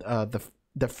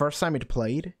the first time it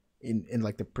played, in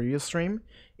like the previous stream,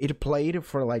 it played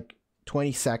for like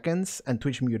 20 seconds and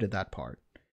Twitch muted that part.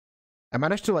 I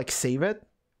managed to like save it,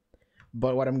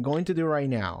 but what I'm going to do right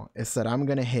now is that I'm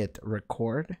gonna hit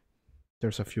record.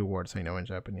 There's a few words I know in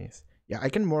Japanese. Yeah, I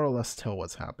can more or less tell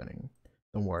what's happening.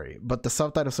 Don't worry. But the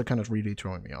subtitles are kind of really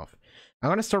throwing me off. I'm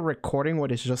gonna start recording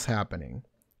what is just happening,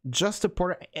 just to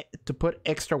put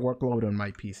extra workload on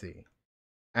my PC,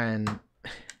 and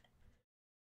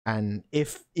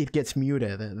if it gets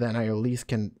muted, then I at least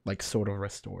can like sort of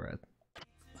restore it.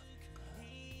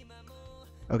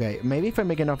 Okay, maybe if I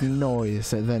make enough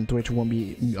noise, then Twitch won't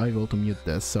be able to mute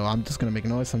this. So I'm just gonna make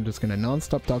noise. I'm just gonna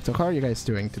non-stop talk to. How are you guys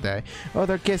doing today? Oh,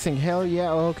 they're kissing. Hell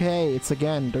yeah. Okay, it's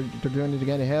again. They're doing it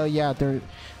again. Hell yeah. They're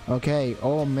okay.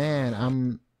 Oh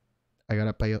man, I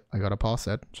gotta pause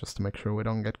it just to make sure we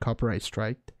don't get copyright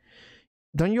striked.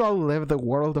 Don't you all live the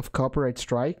world of copyright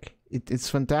strike? It's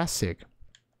fantastic.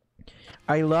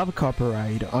 I love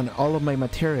copyright on all of my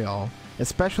material,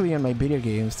 especially in my video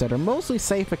games that are mostly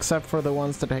safe except for the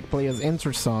ones that I play as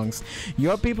intro songs.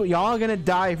 Y'all gonna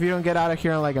die if you don't get out of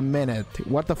here in like a minute.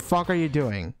 What the fuck are you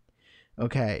doing?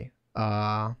 Okay,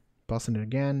 pausing it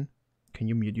again. Can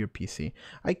you mute your PC?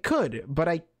 I could, but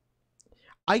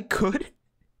I could,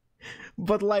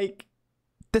 but like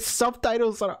the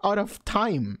subtitles are out of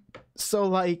time. So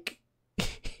like,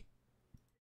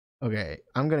 okay,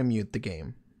 I'm gonna mute the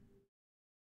game.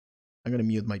 I'm gonna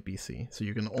mute my PC so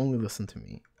you can only listen to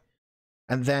me.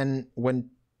 And then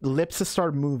when lips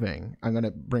start moving, I'm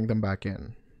gonna bring them back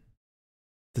in.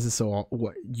 This is so...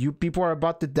 What? You people are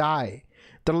about to die.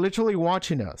 They're literally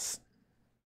watching us.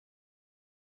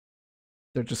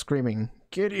 They're just screaming,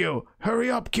 Kiryu, hurry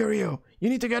up, Kiryu! You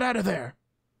need to get out of there!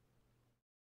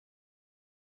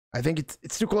 I think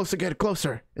it's too close to get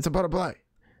closer. It's about to fly.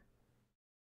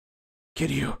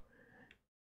 Kiryu.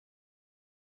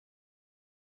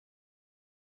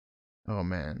 Oh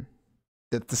man,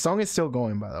 the song is still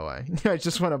going, by the way. I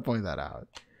just want to point that out.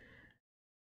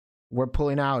 We're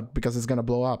pulling out because it's gonna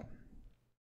blow up,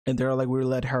 and they're like, we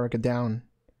let Haruka down,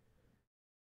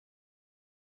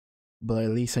 but at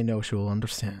least I know she will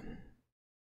understand.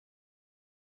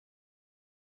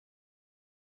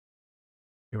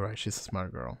 You're right, she's a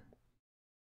smart girl.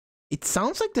 It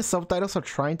sounds like the subtitles are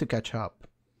trying to catch up.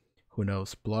 Who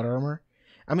knows? Blood armor.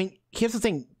 I mean, here's the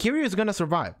thing: Kiryu is gonna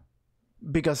survive.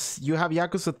 Because you have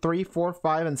Yakuza 3, 4,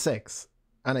 5, and 6.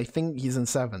 And I think he's in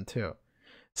 7 too.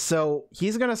 So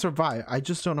he's gonna survive. I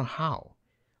just don't know how.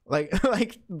 Like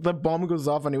the bomb goes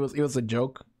off and it was a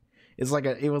joke. It was like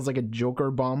a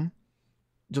Joker bomb.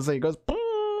 Just like it goes.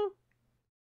 Boo!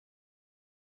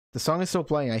 The song is still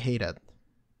playing, I hate it.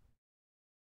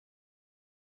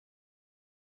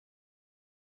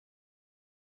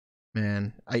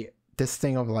 Man, this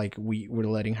thing of like we're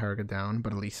letting Haruka down,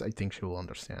 but at least I think she will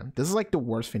understand. This is like the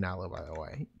worst finale, by the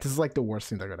way. This is like the worst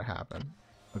thing that gonna happen.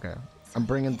 Okay, I'm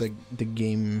bringing the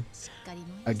game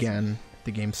again.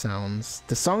 The game sounds.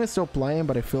 The song is still playing,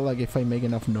 but I feel like if I make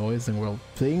enough noise, then we'll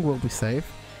be safe.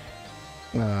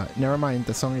 Never mind.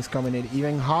 The song is coming in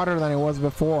even hotter than it was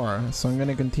before, so I'm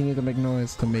gonna continue to make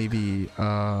noise to maybe.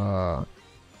 I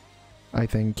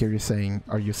think Kiryu's saying,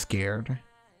 "Are you scared?"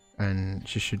 And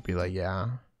she should be like,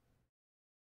 "Yeah."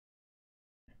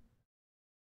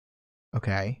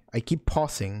 Okay, I keep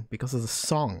pausing because of the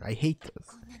song. I hate this.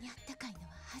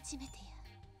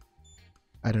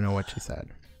 I don't know what she said.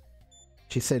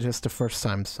 She said just the first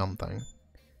time something.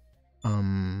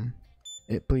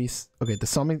 Please. Okay, the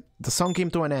song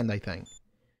came to an end, I think.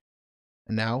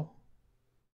 And now?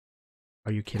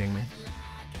 Are you kidding me?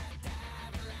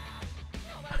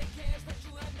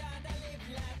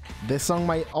 This song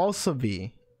might also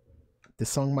be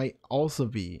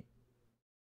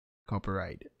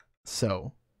copyright.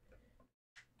 So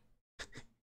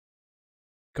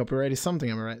copyright is something,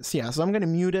 am I right? So yeah, so I'm gonna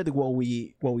mute it while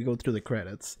we go through the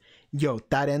credits. Yo,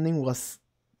 that ending was...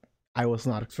 I was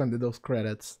not expecting those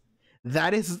credits.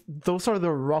 Those are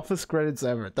the roughest credits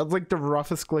ever. That's like the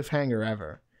roughest cliffhanger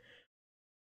ever.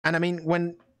 And I mean,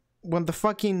 when the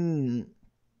fucking...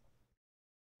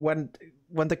 When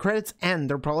the credits end,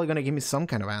 they're probably gonna give me some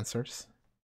kind of answers.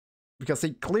 Because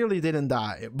they clearly didn't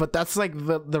die. But that's like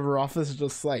the roughest,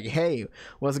 just like, hey,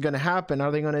 what's gonna happen? Are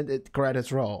they gonna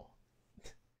credits roll?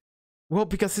 Well,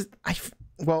 because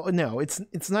no,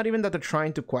 it's not even that they're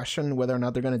trying to question whether or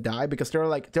not they're gonna die, because they're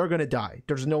like, they're gonna die.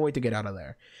 There's no way to get out of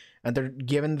there. And they're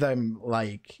giving them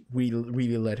like, we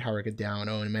really let Haruka down.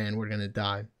 Oh man, we're gonna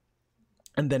die.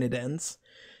 And then it ends.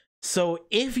 So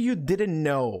if you didn't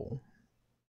know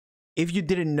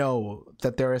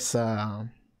that there is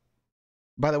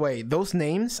by the way, those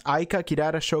names, Aika,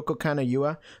 Kirara, Shoko, Kana,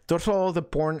 Yua, those are all the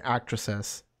porn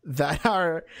actresses that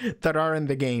are in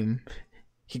the game.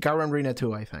 Hikaru and Rina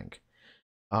too, I think.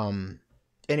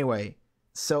 Anyway,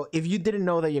 so if you didn't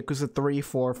know that Yakuza 3,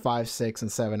 4, 5, 6,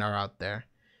 and 7 are out there,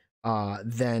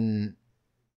 then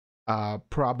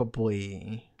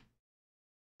probably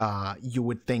you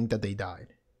would think that they died.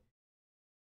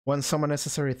 Want some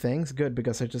unnecessary things? Good,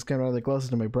 because I just came really close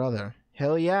to my brother.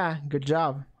 Hell yeah, good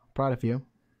job. Proud of you.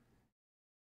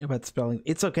 About spelling.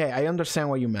 It's okay, I understand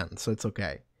what you meant, so it's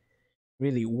okay.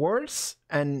 Really, words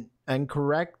and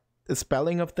correct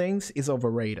spelling of things is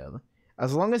overrated.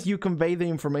 As long as you convey the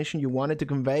information you wanted to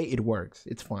convey, it works.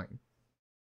 It's fine.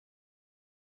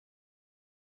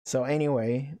 So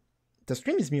anyway, the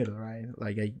stream is muted, right?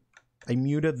 Like I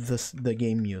muted the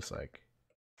game music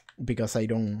because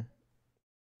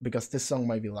because this song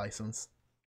might be licensed.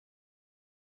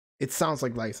 It sounds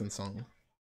like licensed song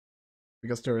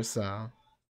because there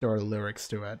are lyrics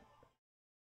to it.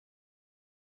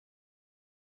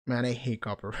 Man, I hate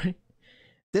copyright.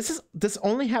 This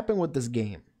only happened with this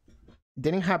game. It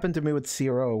didn't happen to me with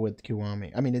Zero or with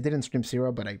Kiwami. I mean, it didn't stream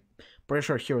Zero, but I'm pretty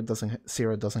sure Zero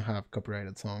doesn't have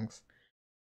copyrighted songs.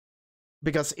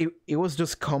 Because it was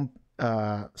just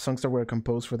songs that were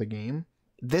composed for the game.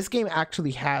 This game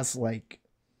actually has like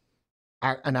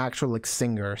an actual like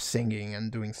singer singing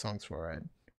and doing songs for it,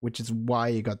 which is why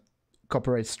it got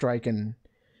copyright strike in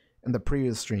the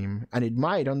previous stream, and it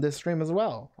might on this stream as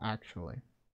well, actually.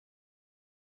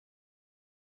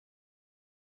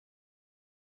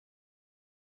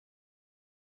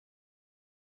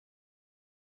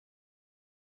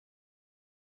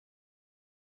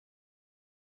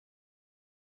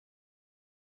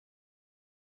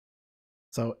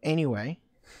 So anyway,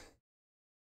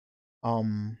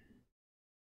 you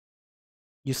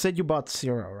said you bought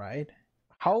Zero, right?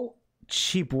 How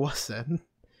cheap was it?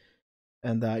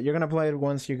 And you're gonna play it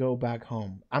once you go back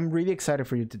home. I'm really excited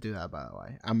for you to do that, by the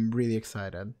way. I'm really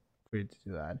excited for you to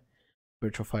do that.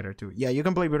 Virtua Fighter 2. Yeah, you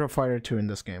can play Virtua Fighter 2 in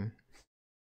this game.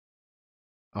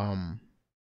 But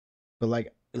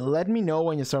like, let me know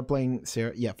when you start playing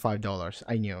Zero. Yeah, $5.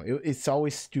 I knew it's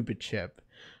always stupid chip.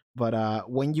 But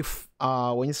when you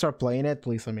start playing it,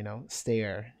 please let me know.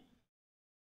 Stare.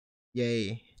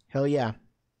 Yay. Hell yeah.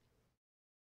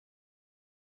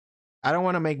 I don't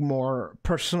want to make more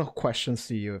personal questions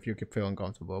to you if you feel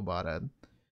uncomfortable about it.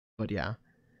 But yeah.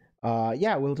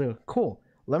 Yeah, we'll do. Cool.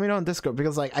 Let me know on Discord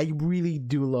because like I really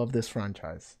do love this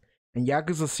franchise. And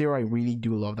Yakuza 0, I really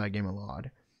do love that game a lot.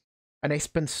 And I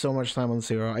spent so much time on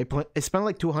Zero. I spent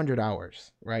like 200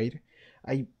 hours, right?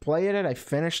 I played it, I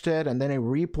finished it, and then I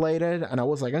replayed it, and I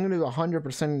was like, I'm gonna do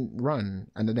 100%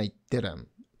 run, and then I didn't.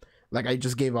 Like, I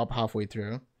just gave up halfway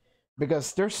through.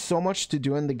 Because there's so much to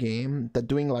do in the game that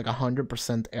doing like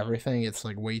 100% everything, it's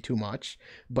like way too much.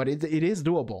 But it is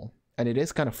doable, and it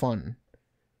is kind of fun.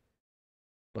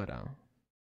 But,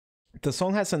 the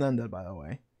song hasn't ended, by the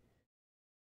way.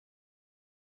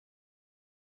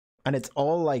 And it's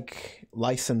all like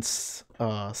licensed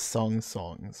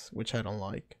songs, which I don't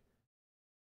like.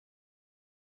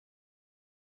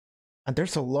 And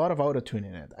there's a lot of autotune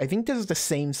in it. I think this is the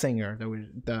same singer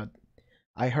that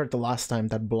I heard the last time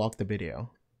that blocked the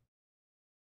video.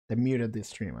 That muted the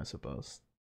stream, I suppose.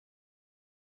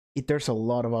 There's a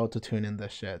lot of autotune in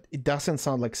this shit. It doesn't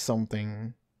sound like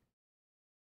something...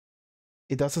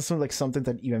 It doesn't sound like something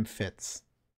that even fits.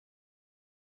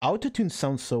 Autotune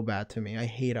sounds so bad to me. I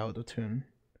hate autotune.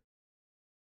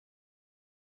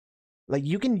 Like,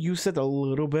 you can use it a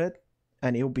little bit,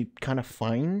 and it'll be kind of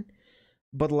fine.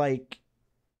 But like,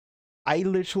 I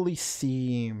literally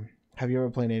see... Have you ever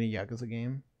played any Yakuza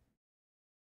game?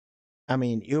 I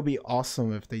mean, it would be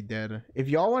awesome if they did. If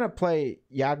y'all want to play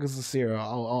Yakuza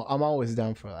 0, I'm always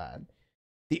down for that.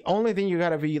 The only thing you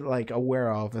gotta be like aware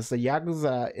of is that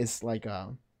Yakuza is like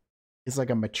a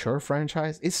mature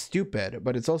franchise. It's stupid,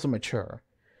 but it's also mature.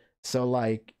 So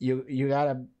like, you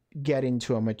gotta get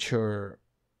into a mature...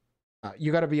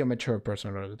 you gotta be a mature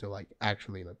person in order to like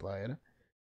actually play it.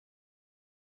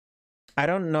 I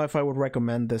don't know if I would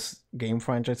recommend this game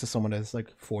franchise to someone that's like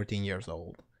 14 years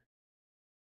old.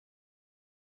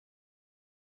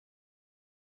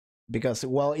 Because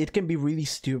while it can be really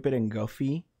stupid and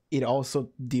goofy, it also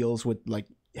deals with like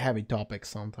heavy topics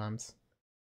sometimes.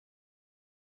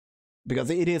 Because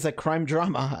it is a crime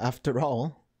drama after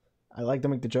all. I like to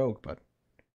make the joke, but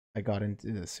I got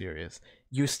into the serious.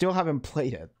 You still haven't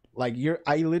played it. Like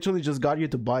I literally just got you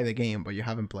to buy the game, but you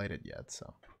haven't played it yet,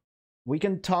 so. We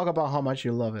can talk about how much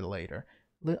you love it later.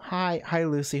 Hi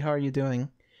Lucy, how are you doing?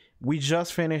 We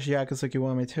just finished Yakuza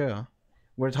Kiwami 2.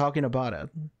 We're talking about it.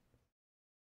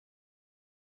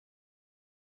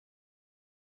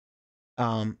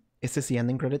 Is this the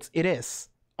ending credits? It is.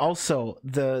 Also,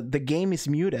 the game is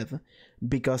muted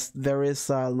because there is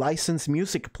licensed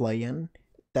music playing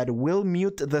that will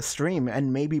mute the stream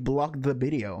and maybe block the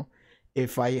video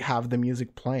if I have the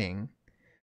music playing.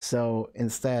 So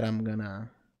instead, I'm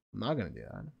not gonna do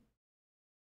that.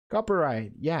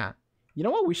 Copyright, yeah. You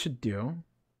know what we should do?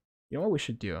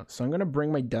 So I'm gonna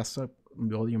bring my desktop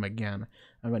volume again.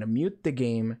 I'm gonna mute the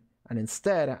game, and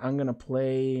instead I'm gonna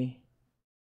play.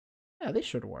 Yeah, this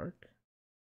should work.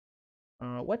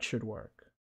 What should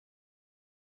work?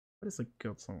 What is a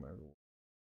good song that?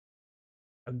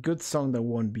 A good song that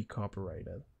won't be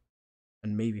copyrighted,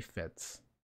 and maybe fits.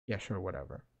 Yeah, sure,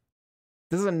 whatever.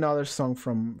 This is another song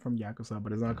from Yakuza,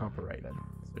 but it's not copyrighted,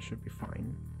 so it should be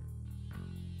fine.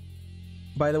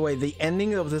 By the way, the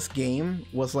ending of this game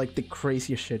was like the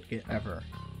craziest shit ever.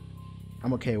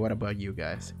 I'm okay, what about you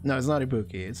guys? No, it's not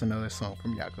Ibuki, it's another song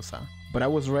from Yakuza. But I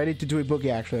was ready to do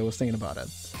Ibuki actually, I was thinking about it.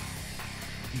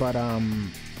 But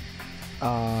I'm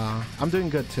doing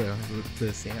good too,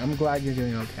 Lucy. I'm glad you're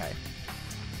doing okay.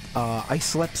 I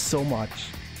slept so much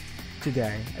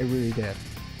today, I really did.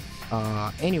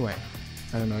 Anyway,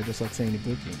 I don't know, I just like saying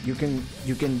Ibuki.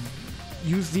 You can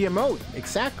use the emote,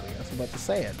 exactly, I was about to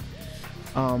say it.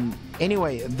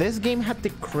 Anyway, this game had the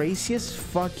craziest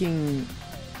fucking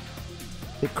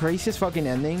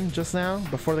ending just now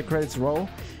before the credits roll.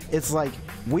 It's like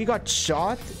we got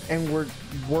shot and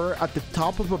we're at the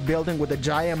top of a building with a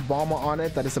giant bomb on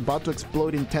it that is about to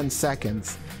explode in 10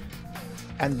 seconds.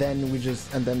 And then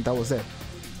that was it.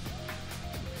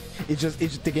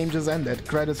 The game just ended.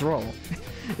 Credits roll.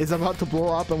 It's about to blow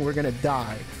up and we're gonna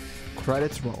die.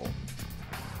 Credits roll.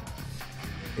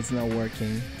 It's not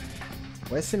working.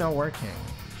 Why is it not working?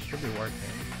 It should be working.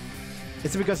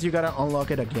 It's because you gotta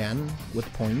unlock it again with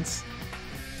points.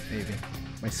 Maybe.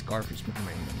 My scarf is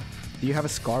moving. Do you have a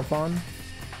scarf on?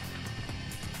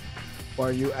 Or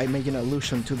are you? I make an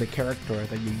allusion to the character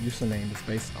that your username is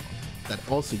based on, that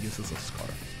also uses a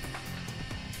scarf.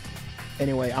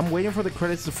 Anyway, I'm waiting for the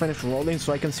credits to finish rolling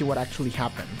so I can see what actually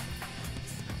happened.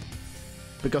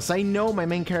 Because I know my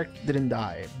main character didn't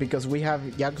die. Because we have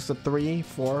Yakuza 3,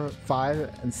 4,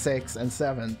 5, and 6, and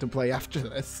 7 to play after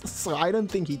this. So I don't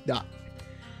think he died.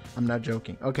 I'm not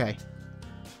joking. Okay.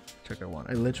 Trigger one.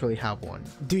 I literally have one.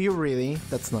 Do you really?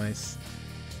 That's nice.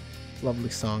 Lovely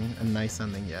song and nice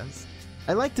ending, yes.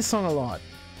 I like this song a lot.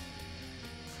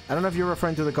 I don't know if you're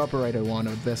referring to the copyrighted one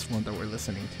or this one that we're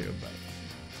listening to, but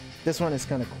this one is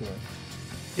kind of cool.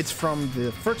 It's from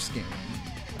the first game.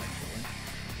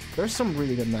 There's some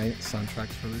really good soundtracks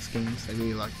for these games. I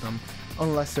really like them,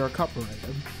 unless they're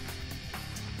copyrighted.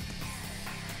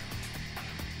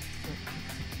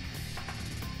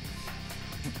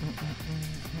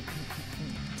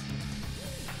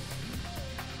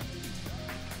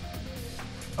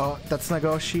 Oh, that's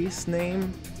Nagoshi's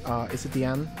name. Is it the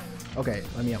end? Okay,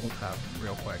 let me alt tab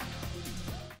real quick.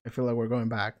 I feel like we're going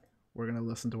back. We're gonna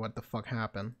listen to what the fuck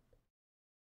happened.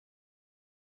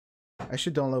 I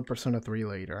should download Persona 3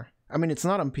 later. I mean, it's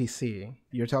not on PC.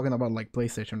 You're talking about like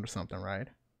PlayStation or something, right?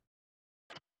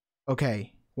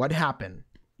 Okay, what happened?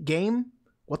 Game?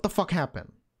 What the fuck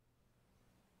happened?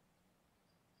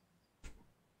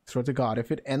 Swear to God,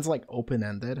 if it ends like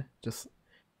open-ended, just...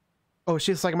 Oh,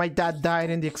 she's like, my dad died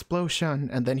in the explosion.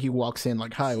 And then he walks in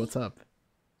like, hi, what's up?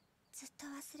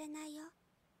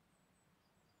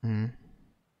 I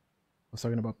was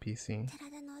talking about PC.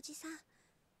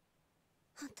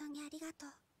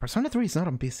 Persona 3 is not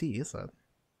on PC, is it?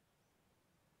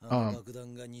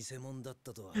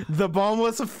 The bomb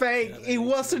was a fake! It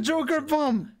was a Joker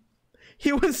bomb!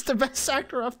 He was the best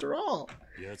actor after all!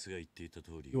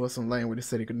 He wasn't lying when he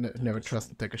said he could never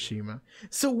trust Takashima.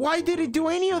 So why did he do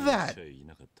any of that?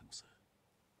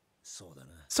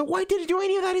 So why did he do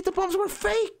any of that if the bombs were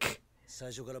fake?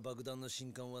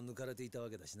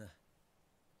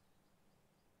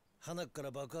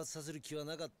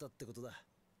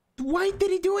 Why did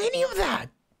he do any of that?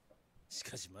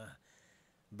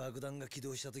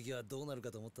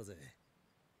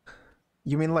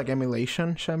 You mean like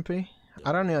emulation, Shempi?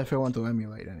 I don't know if I want to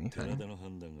emulate anything.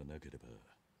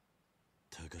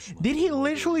 Did he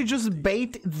literally just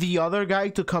bait the other guy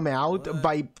to come out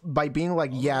by being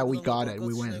like, yeah, we got it,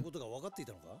 we win?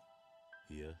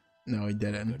 No, he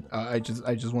didn't. I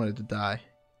just wanted to die.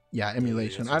 Yeah,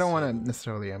 emulation. I don't want to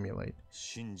necessarily emulate.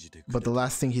 But the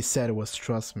last thing he said was,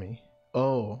 trust me.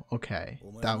 Oh, okay.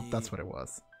 That's what it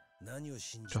was.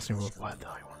 Trust me with what?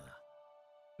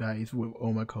 Guys, with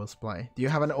Oma cosplay. Do you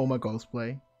have an Oma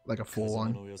cosplay? Like a full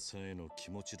one?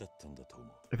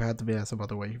 If I had to be asked about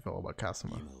the way you feel about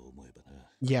Kasuma.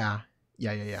 Yeah.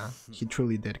 He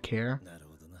truly did care.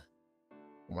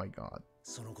 Oh my god.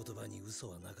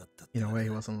 In a way, he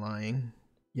wasn't lying.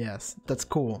 Yes, that's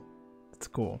cool. That's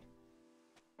cool.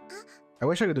 I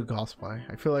wish I could do cosplay.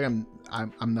 I feel like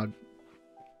I'm not,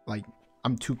 like,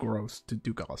 I'm too gross to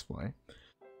do cosplay.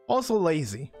 Also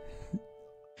lazy.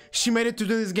 She made it to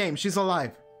this game. She's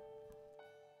alive.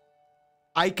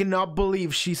 I cannot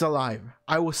believe she's alive.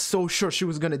 I was so sure she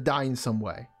was gonna die in some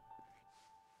way.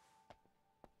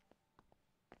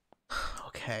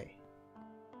 Okay.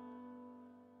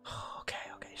 Okay.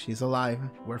 She's alive.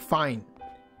 We're fine.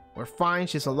 We're fine.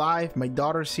 She's alive. My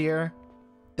daughter's here.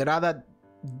 Terada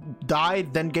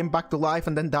died, then came back to life,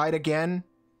 and then died again.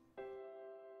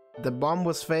 The bomb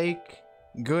was fake.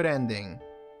 Good ending.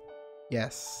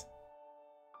 Yes.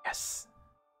 Yes.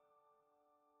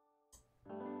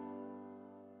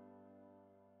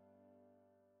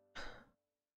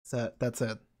 So that's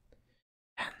it.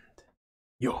 And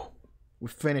yo, we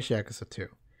finished Yakuza 2.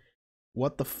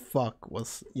 What the fuck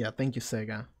was... Yeah, thank you,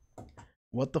 Sega.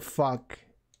 What the fuck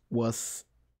was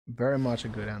very much a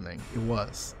good ending. It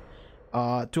was.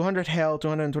 200 health,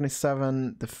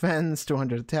 227 defense,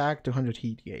 200 attack, 200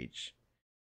 heat gauge.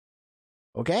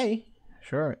 Okay,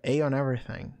 sure. A on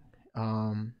everything.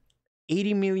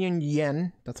 80 million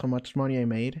yen. That's how much money I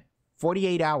made.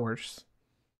 48 hours.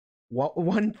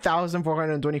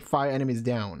 1,425 enemies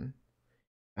down.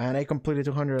 And I completed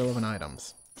 211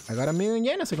 items. I got 1,000,000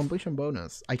 yen as a completion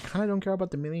bonus. I kind of don't care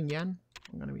about the 1,000,000 yen.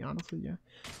 I'm gonna be honest with you.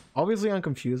 Obviously, I'm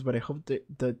confused, but I hope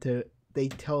that they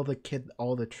tell the kid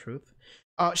all the truth.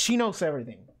 She knows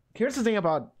everything. Here's the thing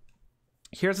about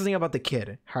the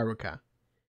kid, Haruka.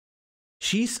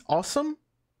 She's awesome.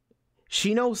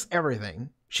 She knows everything.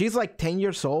 She's like 10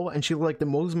 years old, and she's like the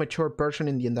most mature person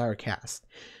in the entire cast.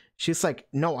 She's like,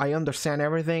 no, I understand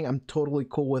everything. I'm totally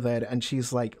cool with it. And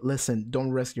she's like, listen, don't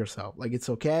risk yourself. Like, it's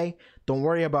okay. Don't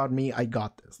worry about me. I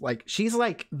got this. Like, she's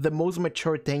like the most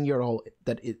mature 10-year-old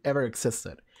that it ever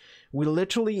existed. We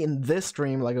literally, in this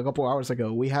stream, like a couple hours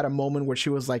ago, we had a moment where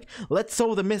she was like, let's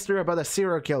solve the mystery about a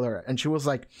serial killer. And she was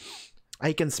like,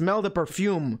 I can smell the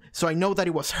perfume, so I know that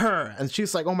it was her. And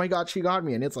she's like, oh my God, she got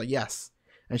me. And it's like, yes.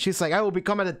 And she's like, I will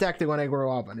become a detective when I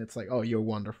grow up. And it's like, oh, you're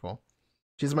wonderful.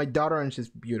 She's my daughter and she's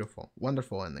beautiful.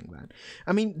 Wonderful ending, man.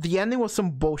 I mean, the ending was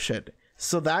some bullshit.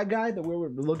 So that guy that we were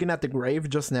looking at the grave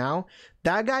just now,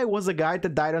 that guy was a guy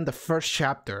that died on the first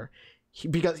chapter.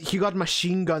 Because he got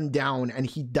machine gunned down and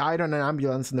he died on an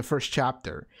ambulance in the first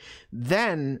chapter.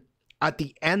 Then at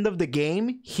the end of the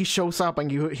game, he shows up and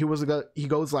he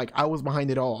goes like, I was behind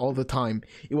it all the time.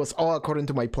 It was all according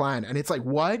to my plan. And it's like,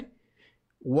 what?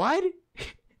 What?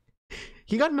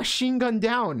 He got machine gunned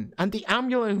down and the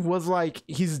ambulance was like,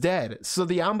 he's dead. So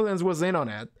the ambulance was in on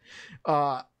it.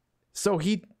 So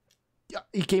he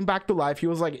came back to life. He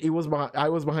was like, I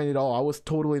was behind it all. I was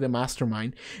totally the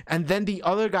mastermind. And then the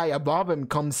other guy above him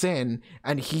comes in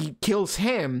and he kills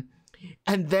him.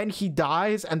 And then he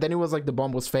dies. And then it was like the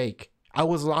bomb was fake. I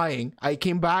was lying. I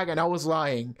came back and I was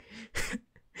lying.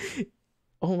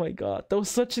 Oh my God. That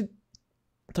was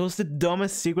the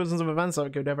dumbest sequences of events I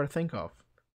could ever think of.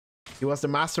 He was the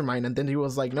mastermind, and then he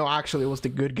was like, no, actually, it was the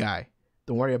good guy.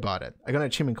 Don't worry about it. I got an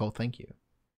achievement code, thank you.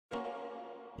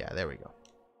 Yeah, there we go.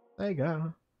 There you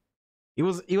go.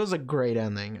 It was a great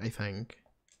ending, I think.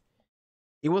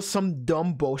 It was some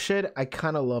dumb bullshit. I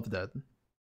kind of loved it.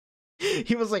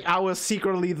 He was like, I was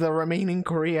secretly the remaining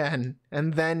Korean,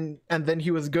 and then he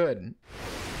was good.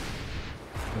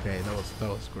 Okay, that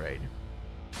was great.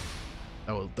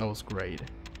 That was great.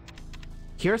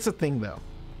 Here's the thing, though.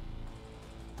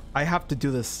 I have to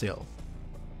do this still.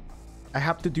 I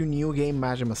have to do New Game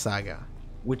Majima Saga,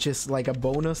 which is like a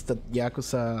bonus that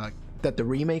Yakuza, that the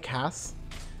remake has.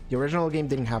 The original game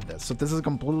didn't have this, so this is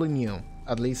completely new,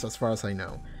 at least as far as I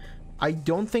know. I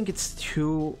don't think it's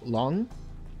too long.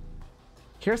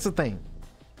 Here's the thing.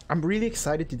 I'm really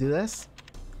excited to do this.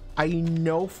 I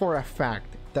know for a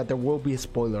fact that there will be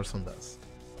spoilers on this.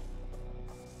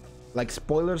 Like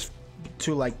spoilers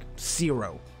to like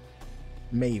 0,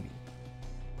 maybe.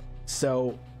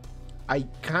 So I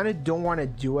kind of don't want to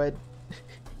do it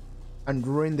and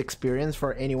ruin the experience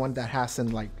for anyone that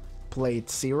hasn't like played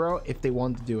 0 if they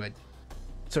want to do it.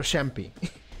 So Shempi,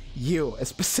 you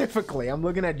specifically, I'm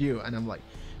looking at you and I'm like,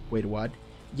 wait, what?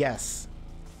 Yes.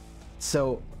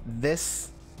 So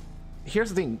this, here's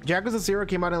the thing. Yakuza 0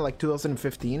 came out in like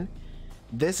 2015.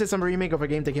 This is a remake of a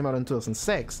game that came out in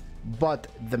 2006. But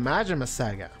the Majima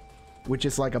Saga, which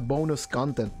is like a bonus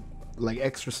content, like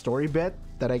extra story bit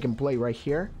that I can play right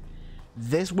here,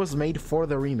 this was made for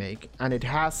the remake and it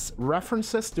has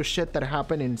references to shit that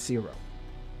happened in 0.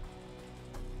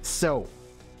 So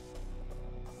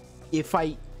if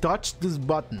I touch this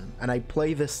button and I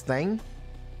play this thing,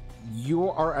 you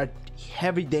are a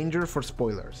heavy danger for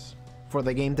spoilers for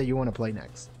the game that you want to play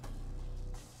next.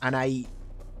 And I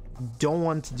don't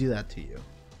want to do that to you.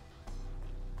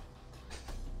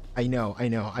 I know.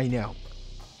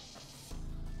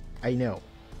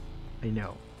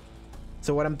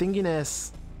 So what I'm thinking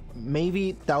is,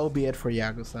 maybe that will be it for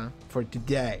Yakuza for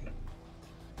today.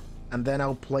 And then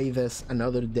I'll play this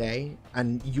another day,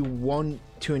 and you won't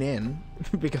tune in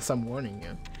because I'm warning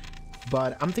you.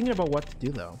 But I'm thinking about what to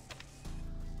do though,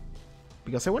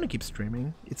 because I want to keep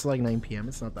streaming. It's like 9 p.m.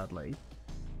 It's not that late.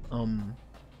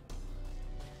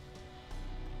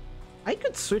 I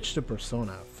could switch to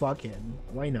Persona. Fuck it.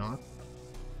 Why not?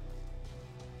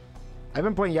 I've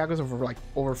been playing Yakuza for like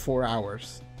over 4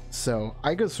 hours, so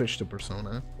I could switch to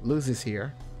Persona. Luz is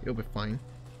here. He'll be fine.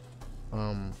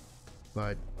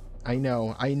 But I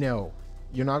know.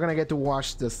 You're not gonna get to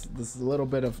watch this little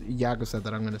bit of Yakuza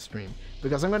that I'm gonna stream,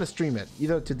 because I'm gonna stream it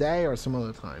either today or some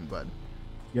other time, but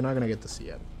you're not gonna get to see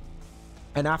it.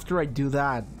 And after I do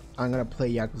that, I'm gonna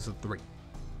play Yakuza 3.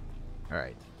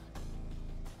 Alright.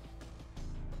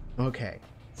 Okay,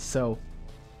 so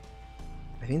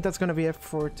I think that's gonna be it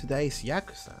for today's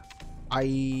Yakuza.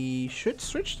 I should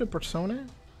switch to Persona.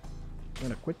 I'm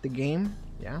gonna quit the game.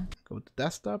 Yeah, go to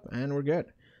desktop, and we're good.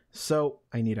 So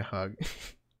I need a hug.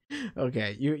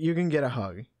 Okay, you can get a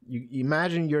hug. You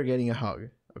imagine you're getting a hug.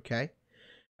 Okay.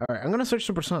 All right, I'm gonna switch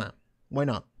to Persona. Why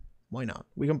not?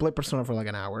 We can play Persona for like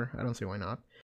an hour. I don't see why not.